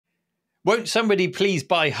Won't somebody please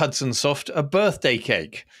buy Hudson Soft a birthday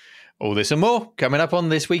cake? All this and more coming up on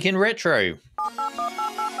This Week in Retro.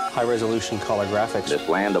 High-resolution color graphics. This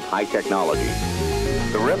land of high technology.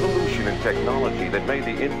 The revolution in technology that made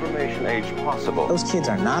the information age possible. Those kids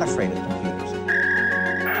are not afraid of computers.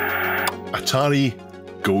 Atari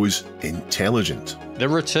goes intelligent. The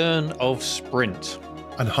return of Sprint.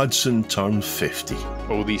 And Hudson Turn 50.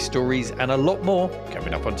 All these stories and a lot more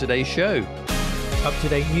coming up on today's show.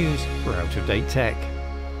 Up-to-date news for out-of-date tech.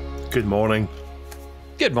 Good morning.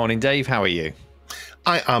 Good morning, Dave. How are you?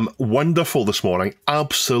 I am wonderful this morning.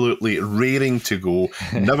 Absolutely raring to go.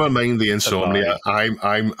 Never mind the insomnia. I'm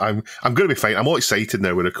going to be fine. I'm all excited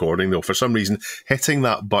now. We're recording though. For some reason, hitting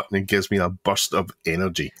that button gives me a burst of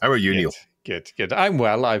energy. How are you, Neil? Good. I'm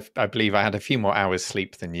well. I believe I had a few more hours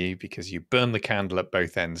sleep than you because you burn the candle at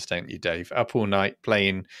both ends, don't you, Dave? Up all night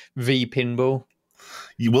playing V pinball.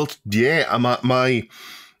 You will, yeah.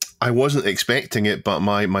 I wasn't expecting it, but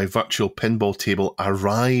my virtual pinball table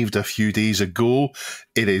arrived a few days ago.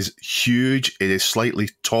 It is huge. It is slightly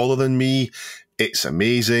taller than me. It's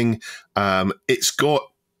amazing. It's got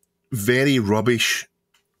very rubbish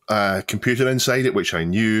computer inside it, which I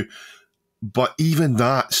knew. But even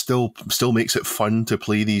that still makes it fun to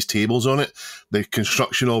play these tables on it. The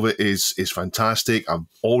construction of it is fantastic. I've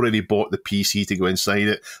already bought the PC to go inside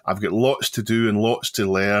it. I've got lots to do and lots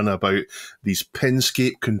to learn about these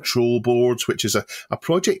Pinscape control boards, which is a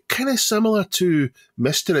project kind of similar to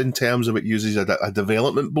Mister in terms of it uses a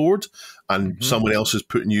development board and someone else is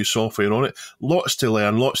putting new software on it. Lots to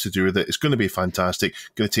learn, lots to do with it. It's going to be fantastic.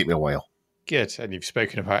 Going to take me a while. Good. And you've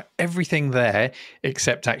spoken about everything there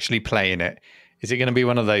except actually playing it. Is it going to be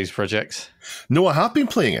one of those projects? No, I have been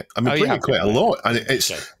playing it. I've been playing it quite a lot. And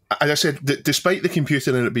it's, okay. As I said, despite the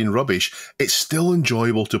computer and it being rubbish, it's still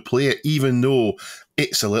enjoyable to play it, even though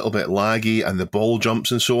it's a little bit laggy and the ball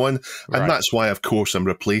jumps and so on. And that's why, of course, I'm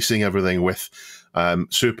replacing everything with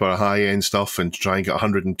super high-end stuff and try and get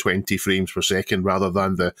 120 frames per second rather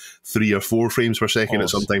than the 3 or 4 frames per second it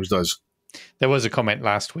sometimes does. There was a comment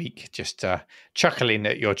last week just chuckling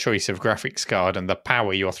at your choice of graphics card and the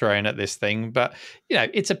power you're throwing at this thing. But, you know,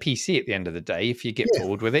 it's a PC at the end of the day. If you get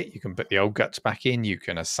bored with it, you can put the old guts back in. You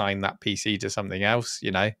can assign that PC to something else.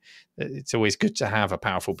 You know, it's always good to have a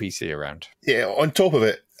powerful PC around. Yeah, on top of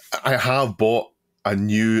it, I have bought a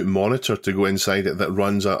new monitor to go inside it that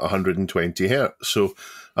runs at 120 hertz. So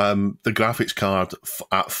the graphics card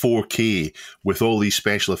at 4K with all these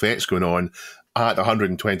special effects going on, at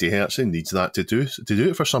 120 hertz, it needs that to do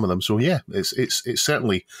it for some of them. So yeah, it's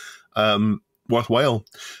certainly worthwhile.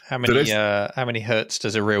 How many hertz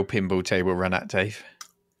does a real pinball table run at, Dave?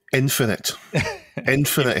 Infinite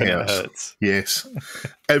hertz. Yes,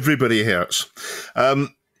 everybody hurts.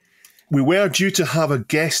 We were due to have a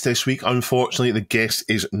guest this week. Unfortunately, the guest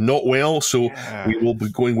is not well, so we will be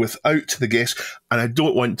going without the guest. And I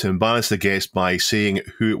don't want to embarrass the guest by saying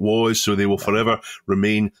who it was, so they will forever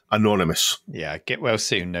remain anonymous. Yeah, get well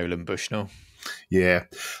soon, Nolan Bushnell. Yeah.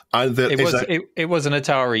 And it was an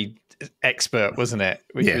Atari expert, wasn't it?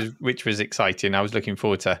 Which was exciting. I was looking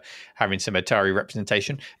forward to having some Atari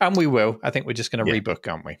representation. And we will. I think we're just going to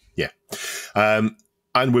rebook, aren't we? Yeah.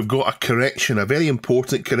 And we've got a correction, a very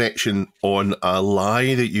important correction on a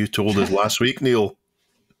lie that you told us last week, Neil.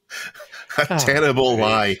 A terrible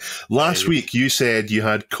lie. Last week you said you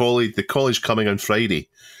had the college coming on Friday.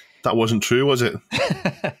 That wasn't true, was it?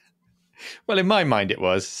 Well, in my mind it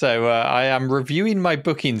was. So I am reviewing my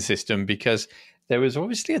booking system because there was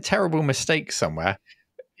obviously a terrible mistake somewhere.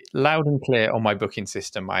 Loud and clear on my booking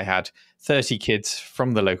system, I had 30 kids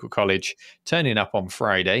from the local college turning up on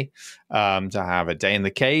Friday to have a day in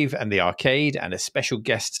the cave and the arcade and a special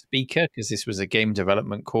guest speaker, because this was a game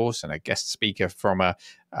development course, and a guest speaker from a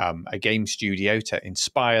game studio to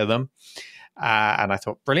inspire them. And I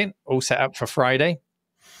thought, brilliant, all set up for Friday.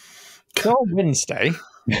 So on Wednesday,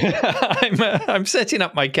 I'm setting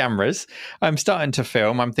up my cameras. I'm starting to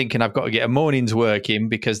film. I'm thinking I've got to get a morning's work in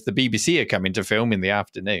because the BBC are coming to film in the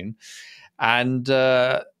afternoon. And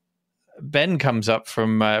Ben comes up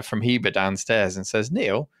from Heber downstairs and says,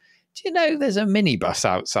 "Neil, do you know there's a minibus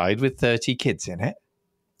outside with 30 kids in it?"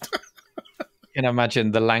 You can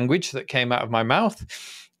imagine the language that came out of my mouth.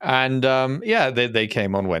 And they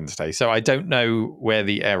came on Wednesday. So I don't know where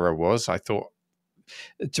the error was. I thought,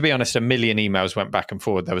 to be honest, a million emails went back and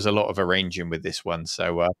forward. There was a lot of arranging with this one.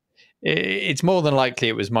 So it's more than likely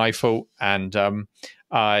it was my fault. And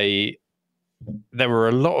there were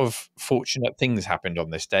a lot of fortunate things happened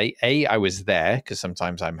on this day. A, I was there because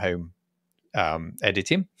sometimes I'm home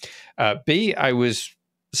editing. B, I was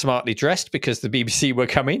smartly dressed because the BBC were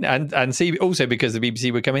coming, and see, also because the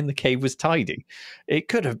BBC were coming, the cave was tidy. It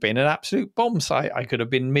could have been an absolute bomb site. I could have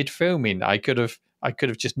been mid filming. I could have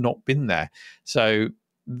just not been there. So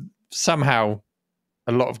somehow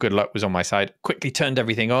a lot of good luck was on my side. Quickly turned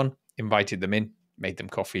everything on, invited them in, made them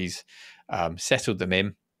coffees, settled them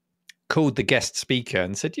in, called the guest speaker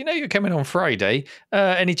and said, you're coming on Friday.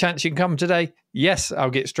 Any chance you can come today? Yes, I'll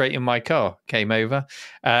get straight in my car. Came over.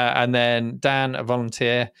 And then Dan, a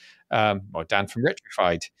volunteer, Dan from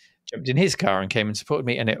Retrified, jumped in his car and came and supported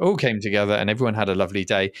me. And it all came together and everyone had a lovely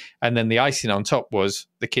day. And then the icing on top was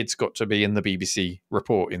the kids got to be in the BBC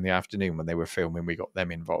report in the afternoon when they were filming. We got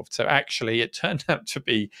them involved. So actually it turned out to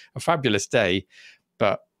be a fabulous day.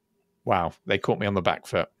 But wow, they caught me on the back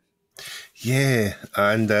foot. Yeah,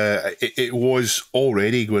 and it was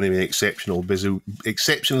already going to be an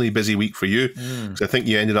exceptionally busy week for you. Because I think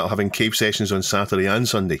you ended up having cave sessions on Saturday and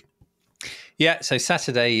Sunday. Yeah, so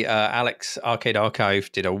Saturday, Alex Arcade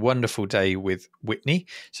Archive did a wonderful day with Whitney.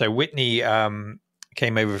 So Whitney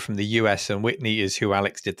came over from the US, and Whitney is who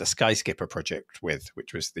Alex did the Skyskipper project with,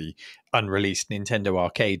 which was the unreleased Nintendo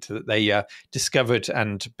arcade that they discovered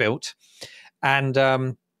and built.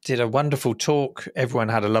 And did a wonderful talk. Everyone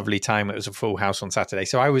had a lovely time. It was a full house on Saturday.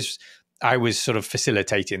 So I was sort of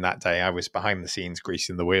facilitating that day. I was behind the scenes,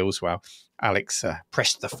 greasing the wheels while Alex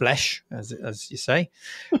pressed the flesh, as you say.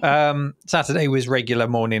 Saturday was regular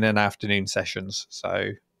morning and afternoon sessions.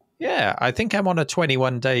 So yeah, I think I'm on a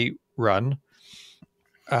 21-day run.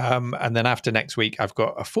 And then after next week, I've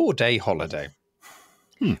got a 4-day holiday,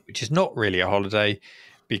 which is not really a holiday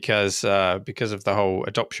because of the whole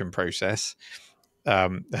adoption process.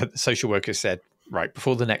 The social worker said, right,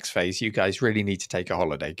 before the next phase, you guys really need to take a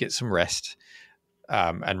holiday, get some rest,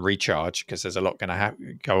 and recharge, because there's a lot going to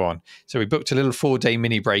go on. So we booked a little 4-day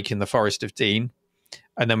mini break in the Forest of Dean,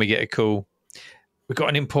 and then we get a call. We've got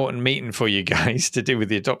an important meeting for you guys to do with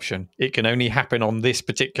the adoption. It can only happen on this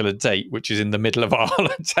particular date, which is in the middle of our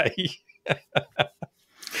holiday.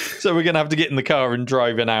 So we're going to have to get in the car and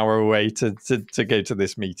drive an hour away to go to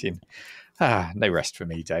this meeting. No rest for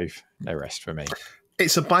me, Dave. No rest for me.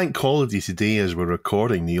 It's a bank holiday today as we're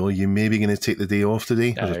recording, Neil. Are you maybe going to take the day off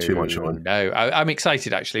today? Or is it too much on? No, I'm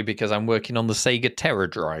excited actually because I'm working on the Sega Terra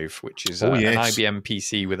Drive, which is an IBM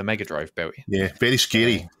PC with a Mega Drive built in. Yeah, very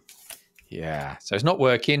scary. Yeah, so it's not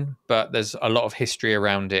working, but there's a lot of history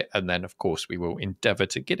around it. And then, of course, we will endeavour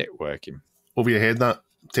to get it working. Over your head, that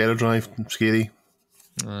Terra Drive, scary.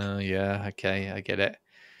 Yeah, okay, I get it.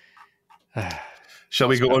 Shall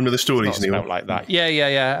we go on with the stories, Neil? Like that.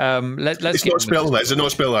 Yeah. Let's. It's not spelled that. Is it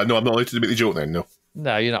not spelled that? No, I'm not allowed to make the joke then.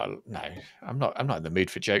 No, you're not. No, I'm not in the mood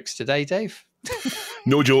for jokes today, Dave.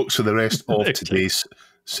 No jokes for the rest of today's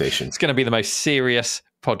session. It's going to be the most serious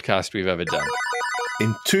podcast we've ever done.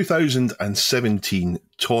 In 2017,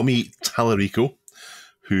 Tommy Tallarico,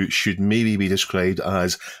 who should maybe be described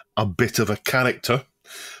as a bit of a character,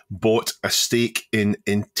 bought a stake in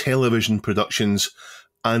Intellivision Productions.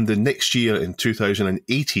 And the next year, in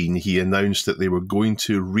 2018, he announced that they were going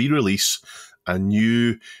to re-release a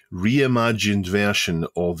new, reimagined version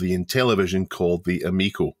of the Intellivision called the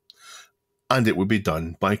Amico. And it would be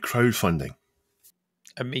done by crowdfunding.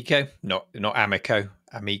 Amico? Not Amico.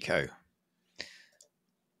 Amico.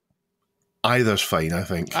 Either's fine, I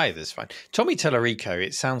think. Either's fine. Tommy Tallarico,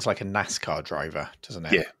 it sounds like a NASCAR driver, doesn't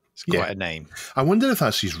it? Yeah. It's quite a name. I wonder if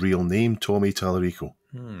that's his real name, Tommy Tallarico.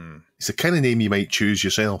 It's the kind of name you might choose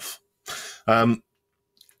yourself.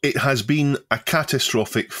 It has been a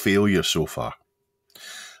catastrophic failure so far.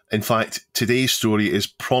 In fact, today's story is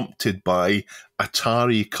prompted by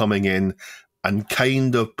Atari coming in and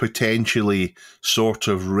kind of potentially sort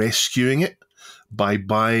of rescuing it by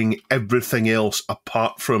buying everything else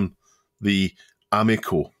apart from the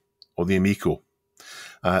Amico or the Amico.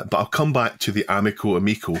 But I'll come back to the Amico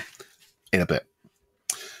in a bit.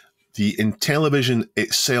 The Intellivision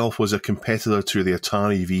itself was a competitor to the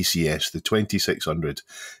Atari VCS, the 2600.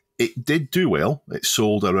 It did do well. It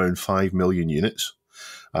sold around 5 million units.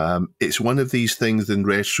 It's one of these things in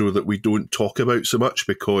retro that we don't talk about so much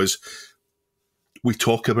because we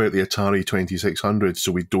talk about the Atari 2600,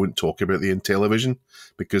 so we don't talk about the Intellivision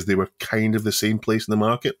because they were kind of the same place in the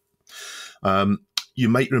market. You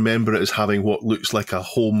might remember it as having what looks like a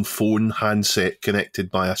home phone handset connected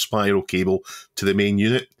by a spiral cable to the main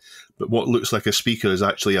unit. But what looks like a speaker is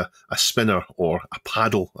actually a spinner or a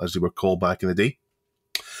paddle, as they were called back in the day.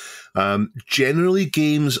 Generally,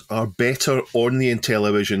 games are better on the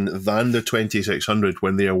Intellivision than the 2600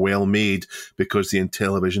 when they are well made because the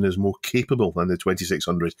Intellivision is more capable than the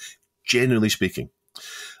 2600, generally speaking.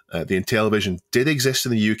 The Intellivision did exist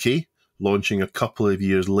in the UK, launching a couple of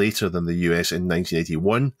years later than the US in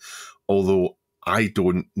 1981, although I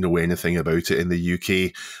don't know anything about it in the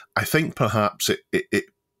UK. I think perhaps it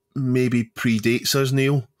maybe predates us,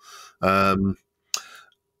 Neil.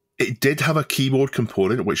 It did have a keyboard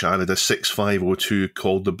component which added a 6502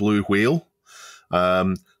 called the Blue Whale.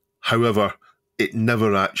 However, it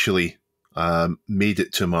never actually made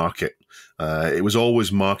it to market. It was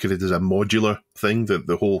always marketed as a modular thing,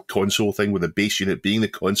 the whole console thing with the base unit being the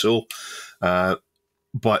console.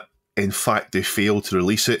 But in fact, they failed to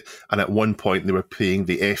release it. And at one point, they were paying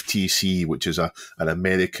the FTC, which is an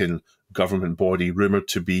American government body, rumoured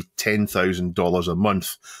to be $10,000 a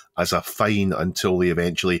month as a fine until they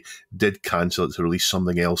eventually did cancel it to release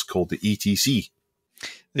something else called the ETC.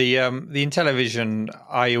 The Intellivision,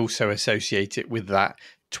 I also associate it with that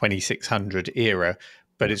 2600 era,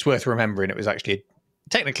 but it's worth remembering it was actually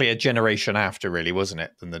technically a generation after, really, wasn't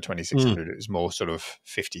it, than the 2600? It was more sort of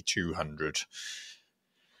 5200.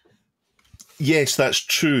 Yes, that's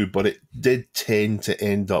true, but it did tend to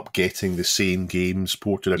end up getting the same games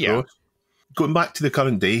ported across. Yeah. Going back to the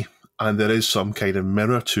current day, and there is some kind of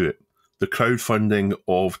mirror to it, the crowdfunding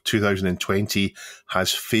of 2020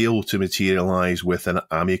 has failed to materialise with an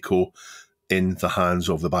Amico in the hands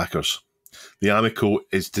of the backers. The Amico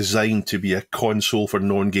is designed to be a console for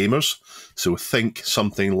non-gamers, so think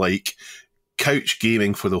something like couch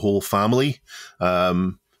gaming for the whole family,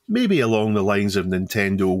 maybe along the lines of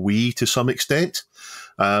Nintendo Wii to some extent,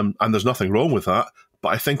 and there's nothing wrong with that, but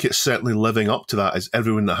I think it's certainly living up to that, as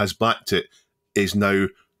everyone that has backed it is now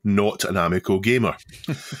not an Amico gamer.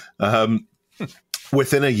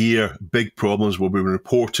 Within a year, big problems were being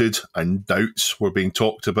reported and doubts were being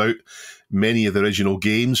talked about. Many of the original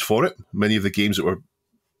games for it, many of the games that were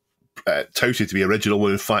touted to be original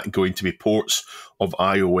were in fact going to be ports of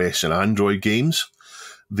iOS and Android games.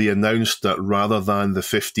 They announced that rather than the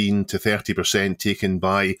 15 to 30% taken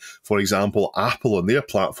by, for example, Apple on their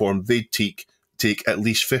platform, they'd take at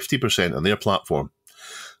least 50% on their platform.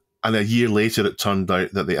 And a year later, it turned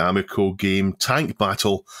out that the Amico game Tank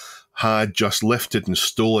Battle had just lifted and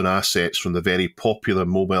stolen assets from the very popular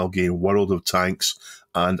mobile game World of Tanks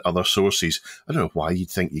and other sources. I don't know why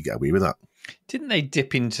you'd think you get away with that. Didn't they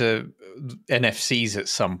dip into NFCs at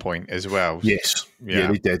some point as well? Yes.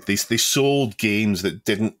 Yeah, they did. They sold games that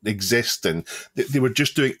didn't exist, and they were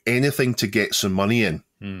just doing anything to get some money in.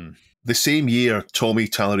 The same year, Tommy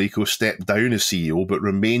Tallarico stepped down as CEO, but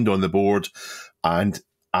remained on the board and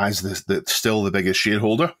as still the biggest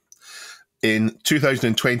shareholder. In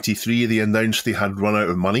 2023, they announced they had run out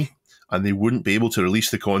of money and they wouldn't be able to release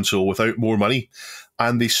the console without more money.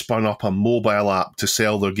 And they spun up a mobile app to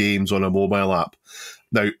sell their games on a mobile app.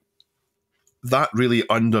 Now, that really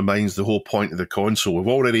undermines the whole point of the console. We've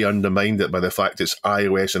already undermined it by the fact it's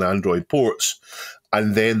iOS and Android ports,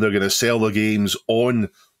 and then they're going to sell the games on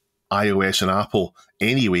iOS and Apple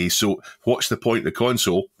anyway. So what's the point of the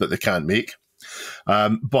console that they can't make?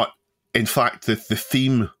 But in fact, the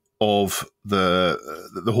theme of the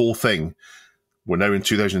whole thing, we're now in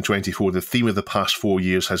 2024, the theme of the past 4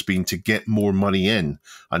 years has been to get more money in.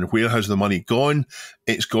 And where has the money gone?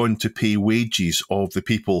 It's gone to pay wages of the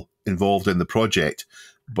people involved in the project,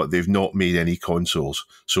 but they've not made any consoles.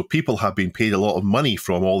 So people have been paid a lot of money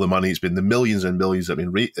from all the money. It's been the millions and millions that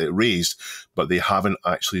have been raised, but they haven't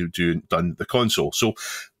actually done the console. So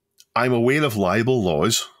I'm aware of libel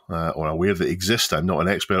laws, or aware that exist. I'm not an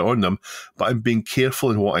expert on them, but I'm being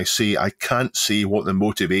careful in what I say. I can't say what the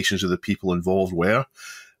motivations of the people involved were.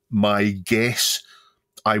 My guess,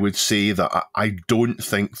 I would say that I don't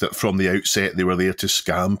think that from the outset they were there to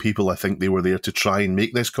scam people. I think they were there to try and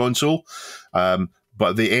make this console.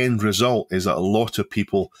 But the end result is that a lot of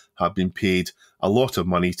people have been paid a lot of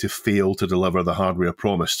money to fail to deliver the hardware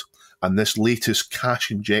promised. And this latest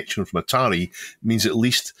cash injection from Atari means at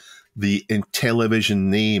least the Intellivision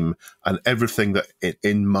name and everything that,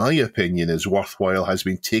 in my opinion, is worthwhile has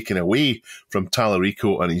been taken away from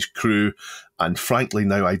Tallarico and his crew. And frankly,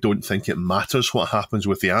 now I don't think it matters what happens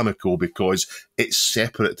with the Amico because it's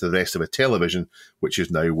separate to the rest of Intellivision, which is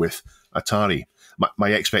now with Atari.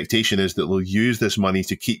 My expectation is that they'll use this money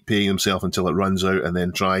to keep paying themselves until it runs out and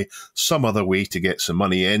then try some other way to get some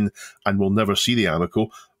money in, and we'll never see the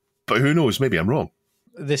Amico. But who knows? Maybe I'm wrong.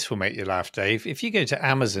 This will make you laugh, Dave. If you go to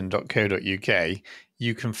amazon.co.uk,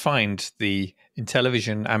 you can find the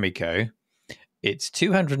Intellivision Amico. It's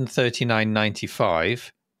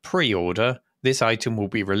 $239.95 pre-order. This item will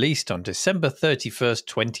be released on December 31st,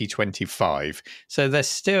 2025. So they're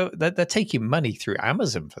taking money through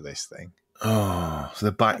Amazon for this thing. Oh, so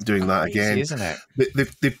they're back doing that crazy, again, isn't it?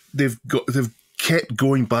 They've kept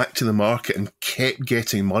going back to the market and kept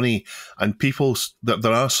getting money, and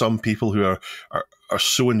there are some people who are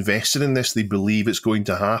so invested in this, they believe it's going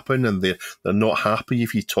to happen, and they're not happy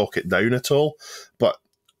if you talk it down at all. But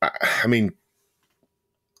I mean,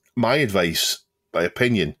 my advice, my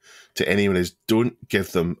opinion to anyone is, don't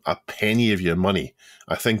give them a penny of your money.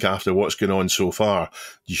 I think after what's going on so far,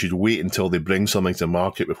 you should wait until they bring something to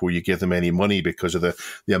market before you give them any money, because of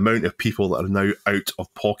the amount of people that are now out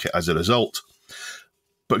of pocket as a result.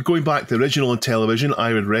 But going back to the original on television,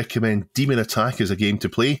 I would recommend Demon Attack as a game to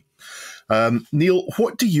play. Neil,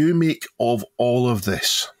 what do you make of all of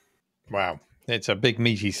this? Wow. It's a big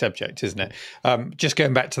meaty subject, isn't it? Just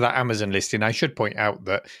going back to that Amazon listing, I should point out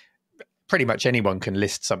that pretty much anyone can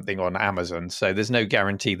list something on Amazon. So there's no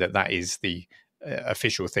guarantee that that is the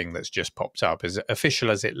official thing that's just popped up. As official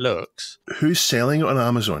as it looks. Who's selling it on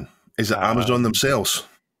Amazon? Is it Amazon themselves?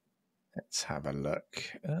 Let's have a look.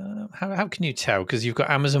 How can you tell? Because you've got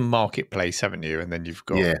Amazon Marketplace, haven't you? And then you've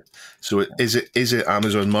got... Yeah. So is it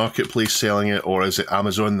Amazon Marketplace selling it, or is it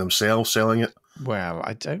Amazon themselves selling it? Well,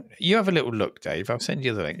 I don't... You have a little look, Dave. I'll send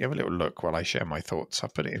you the link. You have a little look while I share my thoughts. I'll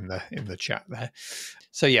put it in the chat there.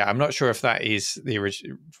 So yeah, I'm not sure if that is the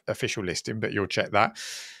official listing, but you'll check that.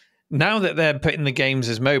 Now that they're putting the games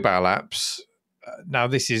as mobile apps... Now,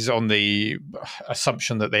 this is on the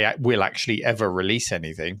assumption that they will actually ever release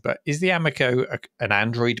anything, but is the Amico an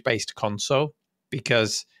Android-based console?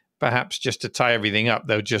 Because perhaps just to tie everything up,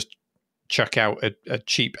 they'll just chuck out a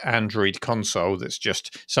cheap Android console that's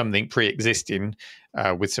just something pre-existing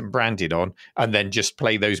with some branding on, and then just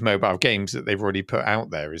play those mobile games that they've already put out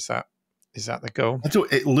there. Is that the goal?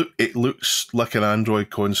 It looks like an Android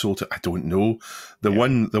console. I don't know. The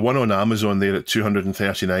one on Amazon there at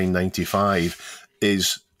 $239.95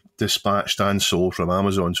 is dispatched and sold from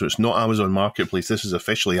Amazon. So it's not Amazon Marketplace. This is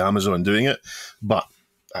officially Amazon doing it. But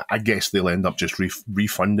I guess they'll end up just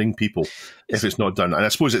refunding people if it's not done. And I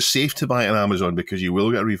suppose it's safe to buy it on Amazon because you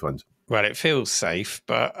will get a refund. Well, it feels safe,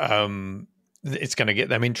 but it's going to get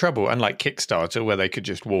them in trouble. Unlike Kickstarter, where they could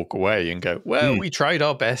just walk away and go, well, we tried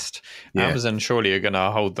our best. Yeah. Amazon surely are going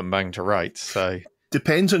to hold them bang to rights. So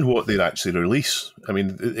depends on what they actually release. I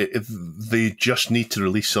mean, if they just need to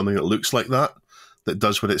release something that looks like that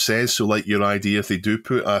does what it says. So like your idea, if they do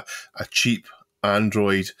put a cheap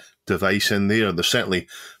Android device in there, there's certainly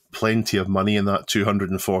plenty of money in that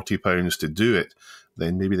 £240 to do it,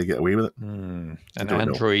 then maybe they get away with it. An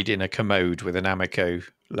Android in a commode with an Amico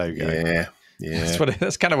logo. Yeah.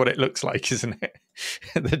 That's kind of what it looks like, isn't it?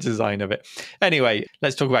 The design of it. Anyway,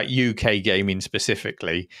 let's talk about UK gaming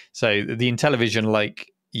specifically. So the Intellivision,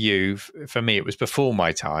 like you, for me, it was before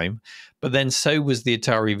my time, but then so was the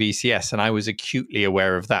Atari VCS, and I was acutely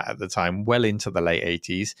aware of that at the time, well into the late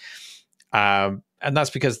 80s. And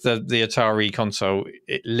that's because the Atari console,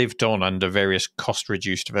 it lived on under various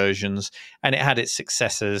cost-reduced versions, and it had its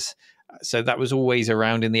successors. So that was always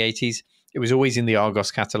around in the 80s. It was always in the Argos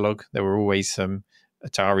catalogue. There were always some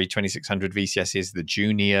Atari 2600 VCSs, the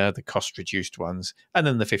junior, the cost-reduced ones, and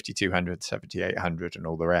then the 5200, 7800, and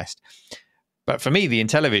all the rest. But for me, the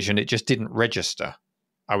Intellivision, it just didn't register.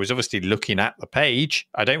 I was obviously looking at the page.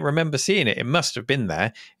 I don't remember seeing it. It must have been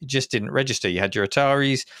there. It just didn't register. You had your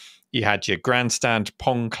Ataris, you had your grandstand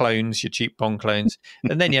Pong clones, your cheap Pong clones,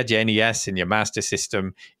 and then you had your NES and your Master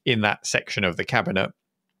System in that section of the cabinet.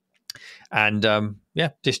 And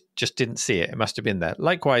just didn't see it. It must have been there.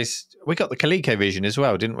 Likewise, we got the ColecoVision as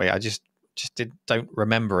well, didn't we? I just don't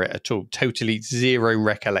remember it at all. Totally zero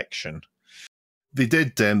recollection. They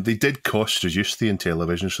did cost reduce the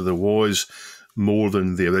Intellivision, so there was more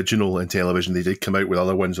than the original Intellivision. They did come out with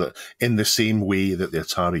other ones that in the same way that the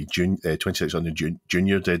Atari 2600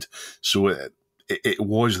 Junior did. So it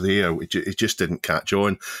was there. It just didn't catch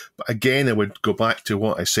on. But again, I would go back to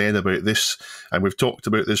what I said about this, and we've talked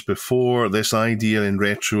about this before, this idea in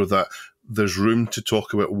retro that there's room to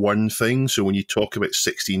talk about one thing. So when you talk about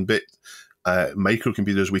 16-bit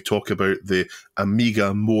microcomputers, we talk about the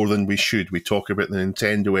Amiga more than we should. We talk about the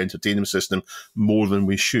Nintendo Entertainment System more than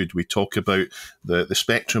we should. We talk about the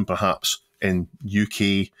Spectrum perhaps in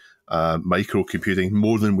UK microcomputing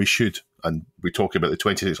more than we should. And we talk about the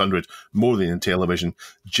 2600 more than Intellivision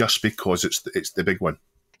just because it's the big one.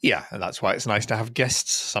 Yeah, and that's why it's nice to have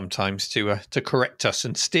guests sometimes to correct us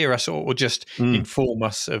and steer us, or just inform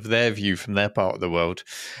us of their view from their part of the world.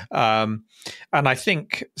 And I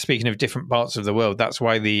think, speaking of different parts of the world, that's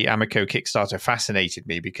why the Amico Kickstarter fascinated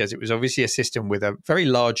me, because it was obviously a system with a very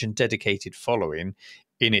large and dedicated following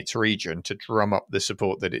in its region to drum up the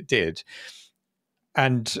support that it did.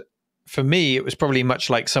 And for me, it was probably much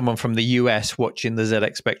like someone from the US watching the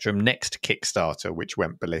ZX Spectrum Next Kickstarter, which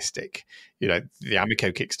went ballistic. You know, the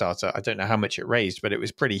Amico Kickstarter, I don't know how much it raised, but it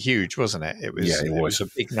was pretty huge, wasn't it? It was a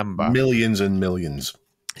big number. Millions and millions.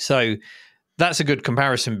 So that's a good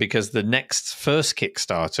comparison, because the Next first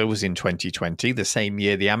Kickstarter was in 2020, the same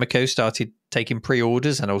year the Amico started taking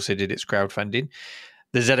pre-orders and also did its crowdfunding.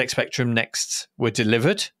 The ZX Spectrum Nexts were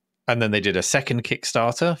delivered, and then they did a second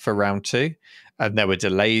Kickstarter for round 2. And there were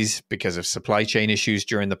delays because of supply chain issues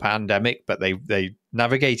during the pandemic, but they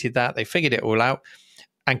navigated that. They figured it all out.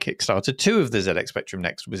 And Kickstarter 2 of the ZX Spectrum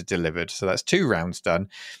Next was delivered. So that's 2 rounds done.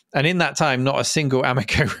 And in that time, not a single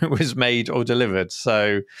Amico was made or delivered.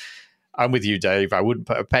 So I'm with you, Dave. I wouldn't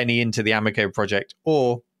put a penny into the Amico project,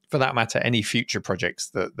 or for that matter, any future projects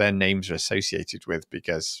that their names are associated with,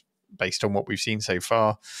 because based on what we've seen so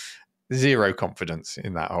far, zero confidence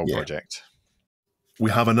in that whole project. We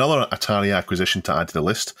have another Atari acquisition to add to the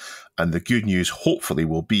list, and the good news hopefully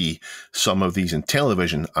will be some of these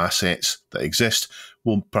Intellivision assets that exist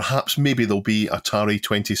will perhaps, maybe there'll be Atari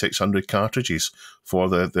 2600 cartridges for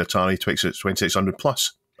the Atari 2600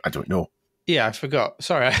 Plus. I don't know. Yeah, I forgot.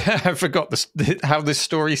 Sorry, I forgot how this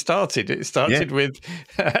story started. It started with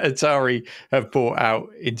Atari have bought out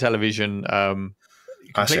Intellivision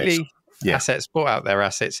completely. Assets, bought out their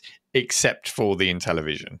assets, except for the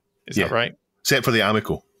Intellivision. Is that right? Except for the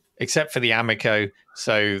Amico. Except for the Amico.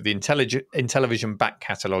 So the Intellivision back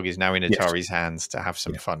catalogue is now in Atari's hands to have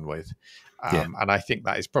some fun with. And I think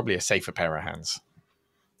that is probably a safer pair of hands.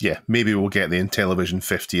 Yeah, maybe we'll get the Intellivision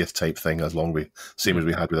 50th type thing same as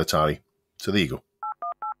we had with Atari. So there you go.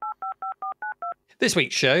 This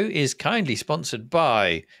week's show is kindly sponsored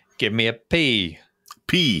by Give Me a P.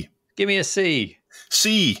 P. Give me a C.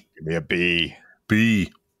 C. Give me a B.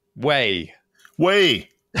 B. Way. Way.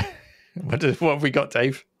 What have we got,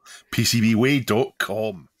 Dave?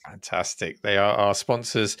 PCBWay.com. Fantastic. They are our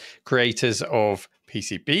sponsors, creators of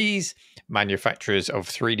PCBs, manufacturers of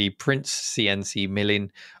 3D prints, CNC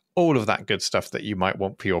milling, all of that good stuff that you might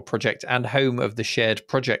want for your project, and home of the shared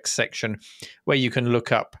projects section, where you can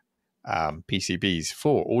look up PCBs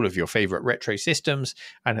for all of your favorite retro systems,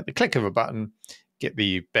 and at the click of a button, get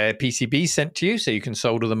the bare PCBs sent to you so you can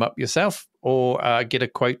solder them up yourself, or get a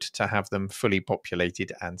quote to have them fully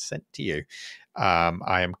populated and sent to you.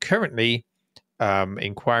 I am currently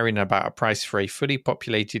inquiring about a price for a fully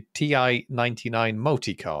populated TI-99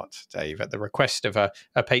 multi-cart, Dave, at the request of a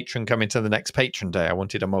patron coming to the next patron day. I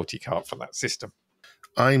wanted a multi-cart for that system.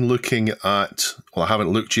 I'm looking at, well, I haven't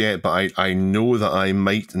looked yet, but I know that I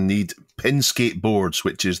might need Pinscape boards,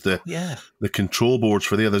 which is the control boards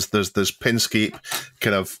for there. There's Pinscape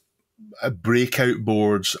kind of breakout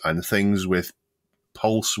boards and things with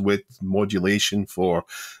pulse width modulation for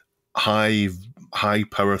high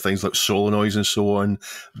power things like solenoids and so on,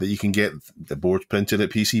 that you can get the boards printed at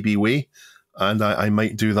PCBWay. And I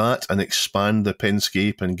might do that and expand the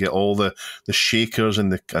Pinscape and get all the shakers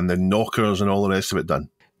and the knockers and all the rest of it done.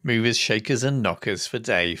 Movers, shakers, and knockers for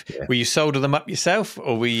Dave. Yeah. Will you solder them up yourself,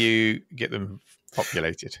 or will you get them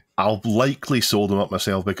populated? I'll likely solder them up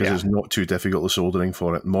myself, because it's not too difficult the soldering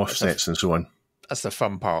for it, MOSFETs and so on. That's the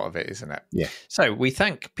fun part of it, isn't it? Yeah. So we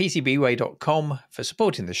thank PCBWay.com for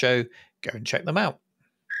supporting the show. Go and check them out.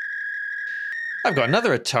 I've got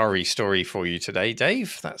another Atari story for you today,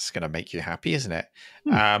 Dave. That's going to make you happy, isn't it?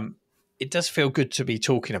 It does feel good to be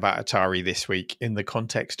talking about Atari this week in the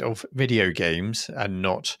context of video games and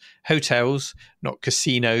not hotels, not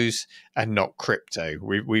casinos, and not crypto.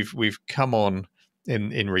 We've come on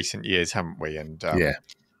in recent years, haven't we? And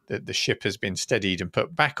the ship has been steadied and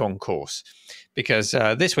put back on course, because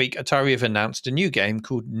this week Atari have announced a new game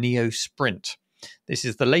called Neo Sprint. This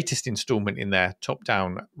is the latest installment in their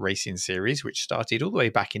top-down racing series, which started all the way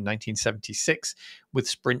back in 1976 with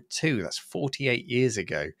Sprint 2. That's 48 years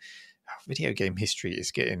ago. Video game history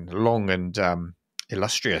is getting long and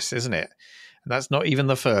illustrious, isn't it? And that's not even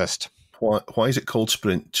the first. Why is it called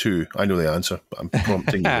Sprint 2? I know the answer, but I'm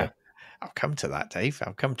prompting you. I'll come to that, Dave.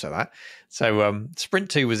 I'll come to that. So Sprint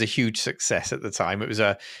 2 was a huge success at the time. It was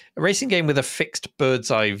a racing game with a fixed bird's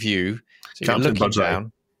eye view. So you're looking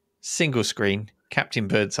down, single screen, Captain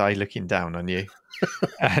Birdseye looking down on you.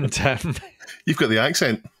 And you've got the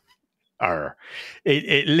accent.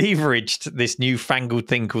 It leveraged this newfangled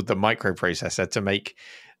thing called the microprocessor to make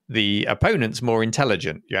the opponents more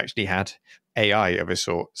intelligent. You actually had AI of a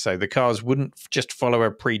sort. So the cars wouldn't just follow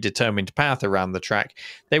a predetermined path around the track.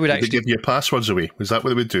 They would actually give your passwords away. Was that what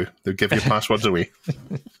they would do? They'd give your passwords away.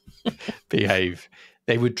 Behave.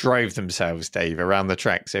 They would drive themselves, Dave, around the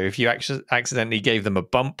track. So if you accidentally gave them a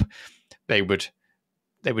bump, they would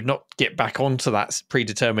not get back onto that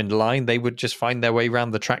predetermined line. They would just find their way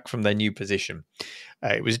around the track from their new position.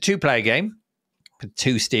 It was a 2-player game with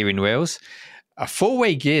 2 steering wheels, a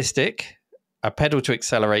 4-way gear stick, a pedal to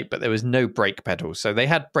accelerate, but there was no brake pedals. So they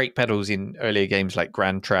had brake pedals in earlier games like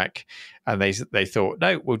Grand Track, and they thought,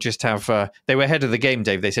 no, we'll just have. They were ahead of the game,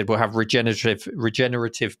 Dave. They said we'll have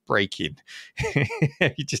regenerative braking.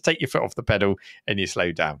 You just take your foot off the pedal and you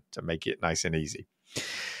slow down to make it nice and easy.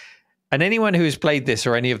 And anyone who has played this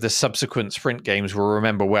or any of the subsequent sprint games will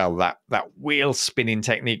remember well that wheel spinning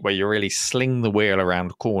technique where you really sling the wheel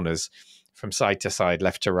around corners from side to side,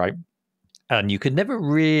 left to right. And you could never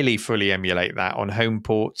really fully emulate that on home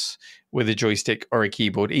ports with a joystick or a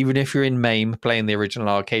keyboard. Even if you're in MAME playing the original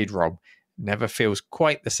arcade ROM, never feels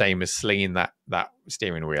quite the same as slinging that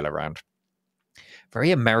steering wheel around.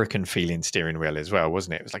 Very American feeling steering wheel as well,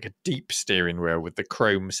 wasn't it? It was like a deep steering wheel with the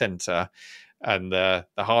chrome center and the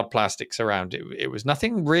hard plastics around it. It was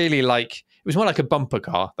nothing really like, it was more like a bumper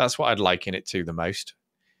car. That's what I'd liken it to the most.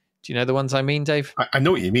 Do you know the ones I mean, Dave? I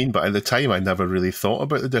know what you mean, but at the time I never really thought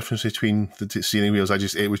about the difference between the steering wheels.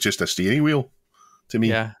 It was just a steering wheel to me.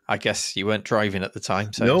 Yeah, I guess you weren't driving at the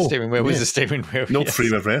time, so No, the steering wheel was a steering wheel. No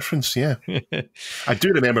frame of reference, yeah. I do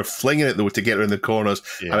remember flinging it though to get around the corners,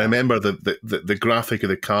 and I remember the graphic of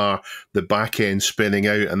the car, the back end spinning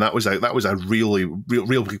out, and that was a really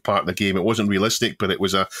real big part of the game. It wasn't realistic, but it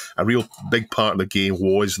was a real big part of the game.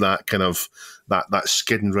 Was that kind of that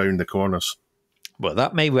skidding round the corners. Well,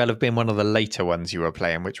 that may well have been one of the later ones you were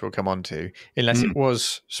playing, which we'll come on to, unless it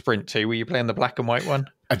was Sprint 2. Were you playing the black and white one?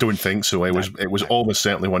 I don't think so. It was almost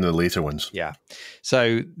certainly one of the later ones. Yeah.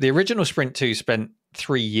 So the original Sprint 2 spent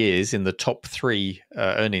 3 years in the top 3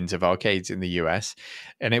 earnings of arcades in the US.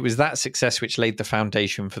 And it was that success which laid the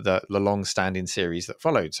foundation for the long-standing series that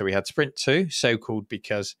followed. So we had Sprint 2, so called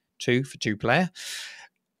because 2 for 2-player.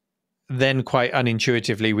 Then quite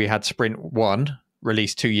unintuitively, we had Sprint 1,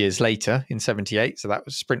 released 2 years later in 78. So that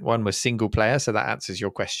was Sprint 1 was single player. So that answers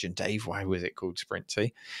your question, Dave. Why was it called Sprint 2?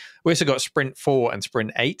 We also got Sprint 4 and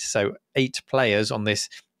Sprint 8. So 8 players on this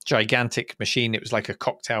gigantic machine. It was like a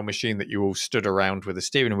cocktail machine that you all stood around with a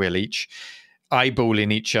steering wheel each,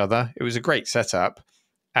 eyeballing each other. It was a great setup.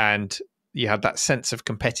 And you had that sense of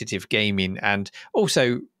competitive gaming and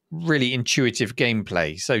also really intuitive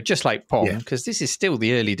gameplay. So just like Pong, because this is still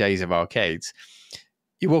the early days of arcades.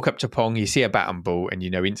 You walk up to Pong, you see a bat and ball, and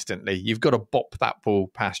you know instantly you've got to bop that ball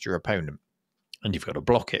past your opponent, and you've got to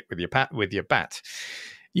block it with your bat.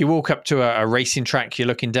 You walk up to a racing track, you're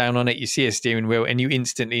looking down on it, you see a steering wheel, and you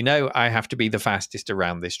instantly know I have to be the fastest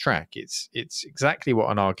around this track. It's exactly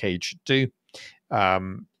what an arcade should do,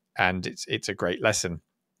 and it's a great lesson.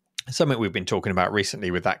 Something we've been talking about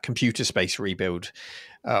recently with that computer space rebuild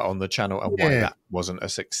on the channel and why that wasn't a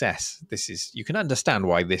success. You can understand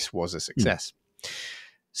why this was a success.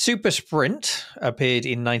 Super Sprint appeared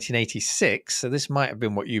in 1986, so this might have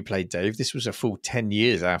been what you played, Dave. This was a full 10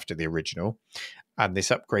 years after the original, and this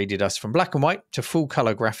upgraded us from black and white to full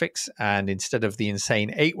color graphics, and instead of the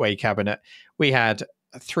insane 8-way cabinet, we had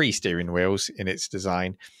 3 steering wheels in its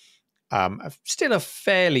design. Still a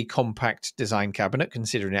fairly compact design cabinet,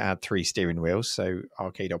 considering it had 3 steering wheels, so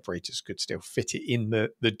arcade operators could still fit it in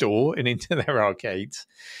the door and into their arcades.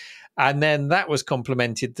 And then that was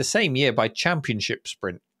complemented the same year by Championship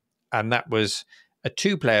Sprint. And that was a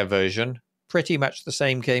 2-player version, pretty much the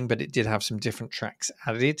same game, but it did have some different tracks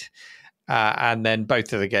added. And then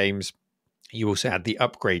both of the games, you also had the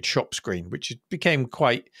upgrade shop screen, which became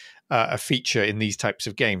quite a feature in these types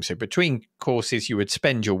of games. So between courses, you would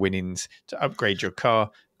spend your winnings to upgrade your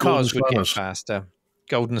car. Cars would get faster.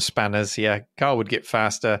 Golden spanners, car would get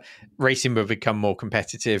faster. Racing would become more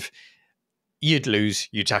competitive. You'd lose,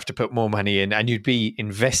 you'd have to put more money in, and you'd be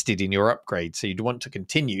invested in your upgrades. So you'd want to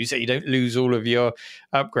continue so you don't lose all of your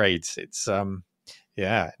upgrades. It's an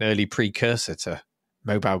early precursor to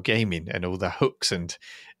mobile gaming and all the hooks and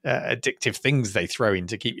addictive things they throw in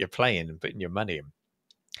to keep you playing and putting your money in.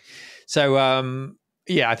 So,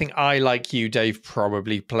 I think I, like you, Dave,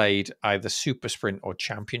 probably played either Super Sprint or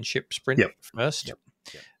Championship Sprint first,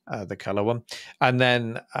 the color one. And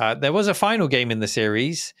then there was a final game in the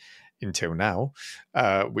series until now,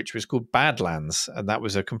 which was called Badlands, and that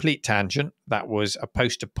was a complete tangent. That was a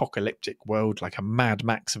post-apocalyptic world, like a Mad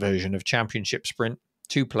Max version of Championship Sprint,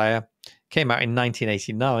 2-player. Came out in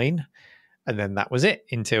 1989, and then that was it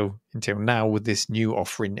until now with this new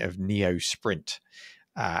offering of Neo Sprint.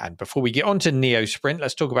 And before we get on to Neo Sprint,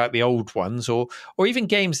 let's talk about the old ones, or even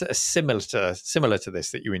games that are similar to this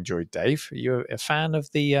that you enjoyed, Dave. Are you a fan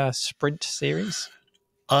of the Sprint series?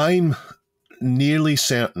 I'm nearly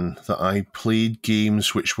certain that I played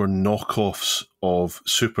games which were knockoffs of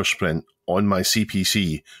Super Sprint on my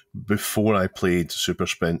CPC before I played Super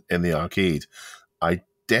Sprint in the arcade. I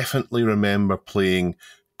definitely remember playing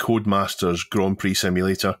Codemasters Grand Prix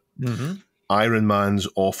Simulator, Iron Man's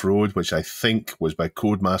Off-Road, which I think was by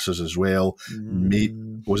Codemasters as well.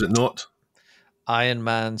 Was it not? Iron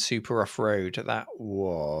Man Super Off-Road. That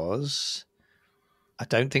was... I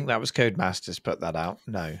don't think that was Codemasters put that out.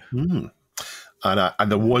 No.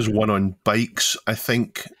 And there was one on bikes, I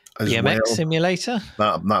think, as BMX well. Simulator?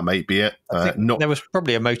 That might be it. There was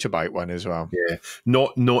probably a motorbike one as well. Yeah,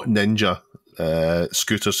 not Ninja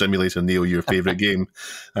Scooter Simulator, Neil, your favourite game.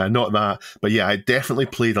 Not that. But yeah, I definitely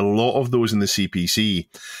played a lot of those in the CPC.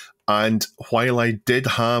 And while I did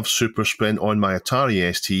have Super Sprint on my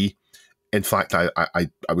Atari ST, in fact, I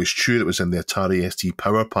was sure it was in the Atari ST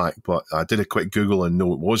Power Pack, but I did a quick Google and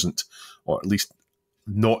no, it wasn't. Or at least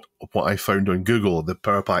not what I found on Google. The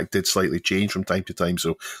Power Pack did slightly change from time to time,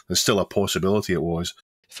 so there's still a possibility it was.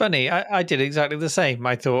 Funny, I did exactly the same.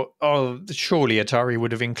 I thought, oh, surely Atari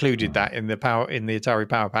would have included that in the Atari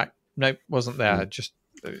Power Pack. Nope, wasn't there. Just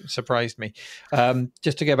surprised me.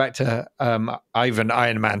 Just to go back to Ivan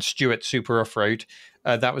Iron Man Stewart Super Off-Road,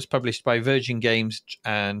 that was published by Virgin Games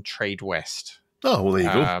and Trade West. Oh, well, there you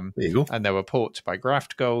go. There you go. And there were ports by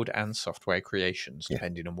Graft Gold and Software Creations,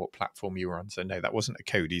 depending on what platform you were on. So no, that wasn't a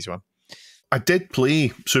Cody's one. I did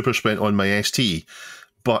play Super Sprint on my ST,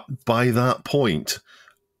 but by that point,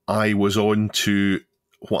 I was on to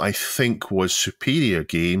what I think was superior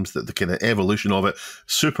games, that the kind of evolution of it,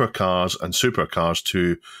 Supercars and Supercars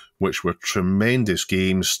 2, which were tremendous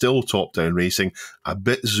games, still top-down racing, a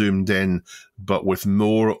bit zoomed in, but with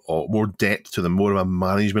more depth to them, more of a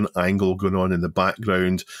management angle going on in the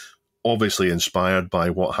background, obviously inspired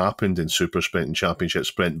by what happened in Super Sprint and Championship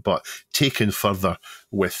Sprint, but taken further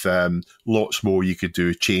with lots more you could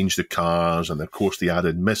do, change the cars, and of course they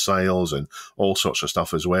added missiles and all sorts of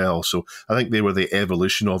stuff as well. So I think they were the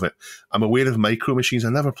evolution of it. I'm aware of Micro Machines.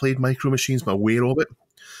 I never played Micro Machines, but aware of it.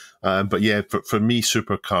 But yeah, for me,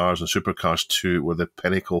 Supercars and Supercars 2 were the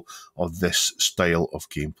pinnacle of this style of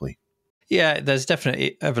gameplay. Yeah, there's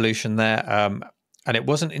definitely evolution there. And it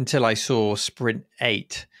wasn't until I saw Sprint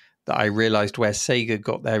 8 that I realized where Sega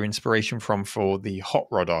got their inspiration from for the Hot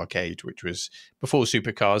Rod arcade, which was before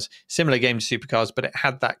Supercars. Similar game to Supercars, but it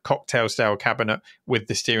had that cocktail-style cabinet with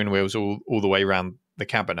the steering wheels all the way around the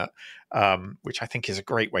cabinet, which I think is a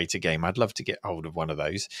great way to game. I'd love to get hold of one of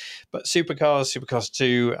those. But Supercars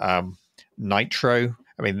 2, Nitro.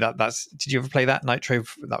 I mean, that's. Did you ever play that? Nitro,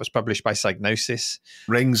 that was published by Psygnosis.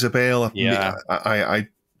 Rings a bell. Yeah. I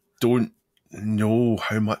don't know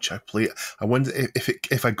how much I played. I wonder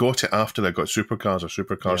if I got it after I got Supercars or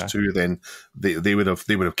Supercars 2, then they would have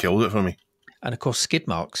killed it for me. And of course, skid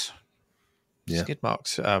marks. Yeah. Skid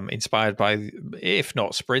marks, inspired by, if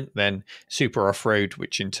not Sprint, then Super Off-Road,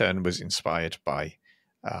 which in turn was inspired by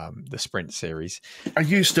the Sprint series. Do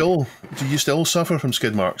you still suffer from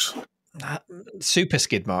skid marks? Super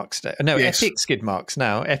skid marks. No, yes. Epic skid marks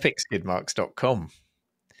now. EpicSkidmarks.com.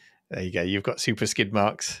 There you go. You've got super skid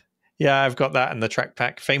marks. Yeah, I've got that in the track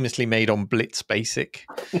pack, famously made on Blitz Basic.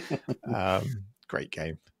 Great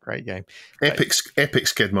game. Epic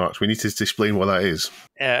skid marks. We need to explain what that is.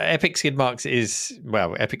 Epic skid marks is,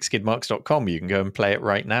 well, EpicSkidmarks.com. You can go and play it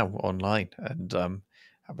right now online and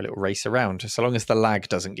have a little race around. So long as the lag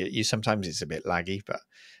doesn't get you. Sometimes it's a bit laggy, but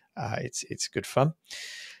it's good fun.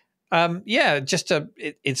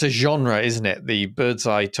 It's a genre, isn't it? The bird's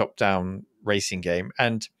eye top-down racing game.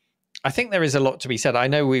 And I think there is a lot to be said. I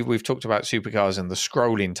know we've talked about Supercars and the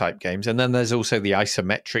scrolling type games, and then there's also the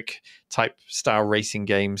isometric type style racing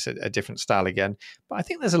games, a different style again. But I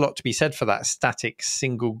think there's a lot to be said for that static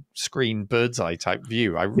single screen bird's eye type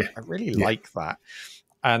view. I really like that.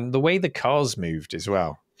 And the way the cars moved as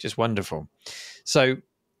well, just wonderful. So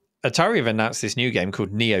Atari have announced this new game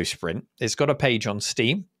called Neo Sprint. It's got a page on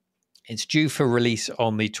Steam. It's due for release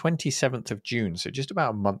on the 27th of June, so just about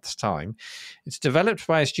a month's time. It's developed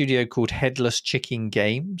by a studio called Headless Chicken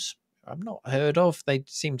Games. I've not heard of. They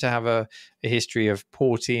seem to have a history of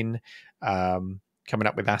porting, coming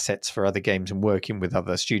up with assets for other games and working with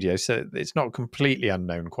other studios, so it's not a completely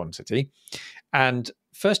unknown quantity. And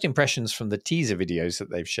first impressions from the teaser videos that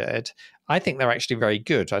they've shared, I think they're actually very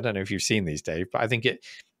good. I don't know if you've seen these, Dave, but I think it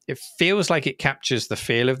feels like it captures the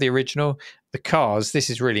feel of the original. The cars, this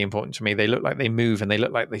is really important to me, they look like they move and they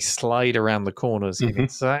look like they slide around the corners in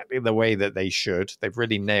exactly the way that they should. They've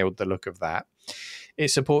really nailed the look of that. It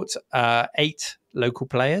supports 8 local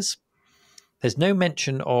players. There's no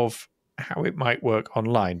mention of how it might work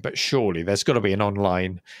online, but surely there's got to be an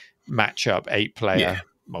online matchup, 8-player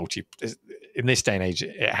multi. in this day and age,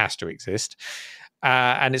 it has to exist.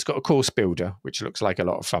 And it's got a course builder, which looks like a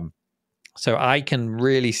lot of fun. So I can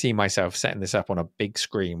really see myself setting this up on a big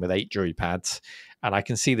screen with 8 joypads. And I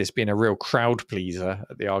can see this being a real crowd pleaser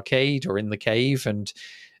at the arcade or in the cave, and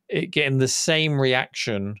getting the same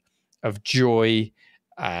reaction of joy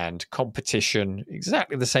and competition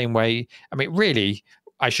exactly the same way. I mean, really,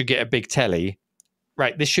 I should get a big telly.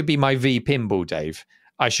 Right, this should be my V pinball, Dave.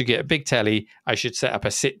 I should get a big telly. I should set up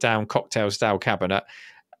a sit-down cocktail-style cabinet.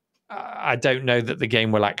 I don't know that the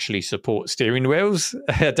game will actually support steering wheels.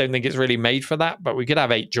 I don't think it's really made for that, but we could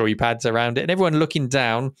have 8 joypads around it and everyone looking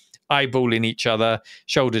down, eyeballing each other,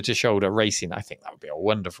 shoulder to shoulder, racing. I think that would be a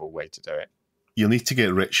wonderful way to do it. You'll need to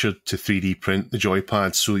get Richard to 3D print the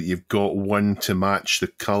joypads so that you've got one to match the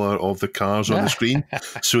colour of the cars on the screen,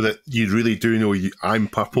 so that you really do know I'm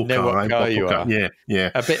purple car, I'm purple car.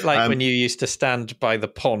 Yeah. A bit like when you used to stand by the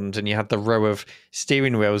pond and you had the row of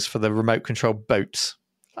steering wheels for the remote control boats.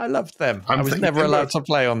 I loved them. I was never allowed to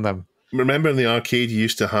play on them. Remember in the arcade you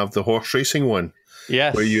used to have the horse racing one?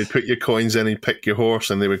 Yes. Where you would put your coins in and pick your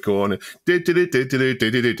horse and they would go on and the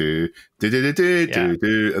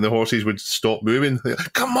horses would stop moving.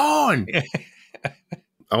 Come on!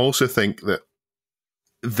 I also think that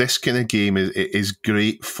this kind of game is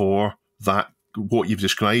great for that, what you've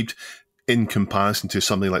described, in comparison to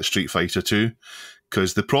something like Street Fighter 2.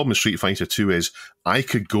 Because the problem with Street Fighter 2 is I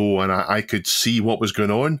could go and I could see what was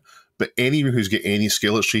going on, but anyone who's got any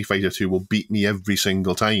skill at Street Fighter 2 will beat me every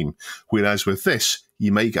single time. Whereas with this,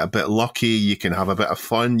 you might get a bit lucky, you can have a bit of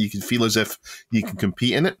fun, you can feel as if you can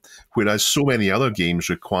compete in it. Whereas so many other games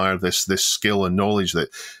require this skill and knowledge that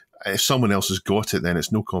if someone else has got it, then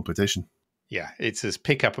it's no competition. Yeah, it's as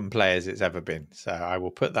pick up and play as it's ever been. So I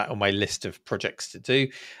will put that on my list of projects to do.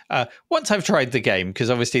 Once I've tried the game, because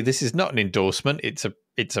obviously this is not an endorsement, it's a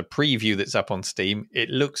preview that's up on Steam. It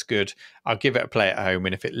looks good. I'll give it a play at home,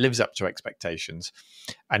 and if it lives up to expectations,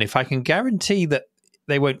 and if I can guarantee that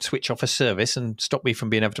they won't switch off a service and stop me from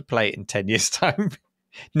being able to play it in 10 years' time,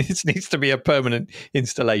 this needs to be a permanent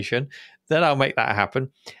installation, then I'll make that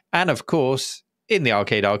happen. And of course, in the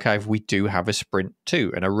Arcade Archive, we do have a Sprint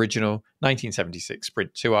 2, an original 1976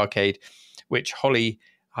 Sprint 2 arcade, which Holly,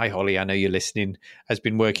 hi Holly, I know you're listening, has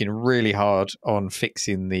been working really hard on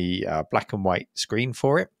fixing the black and white screen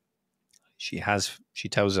for it. She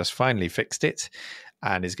tells us, finally fixed it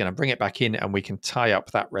and is going to bring it back in, and we can tie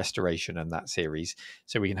up that restoration and that series.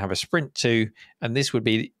 So we can have a Sprint 2, and this would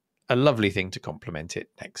be a lovely thing to complement it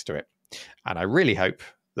next to it. And I really hope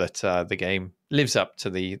that the game lives up to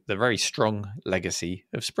the very strong legacy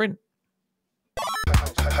of Sprint.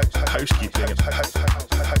 Housekeeping.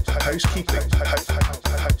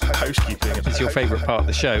 It's your favourite part of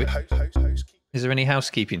the show. Is there any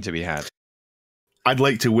housekeeping to be had? I'd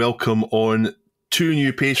like to welcome on 2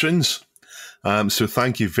 new patrons. So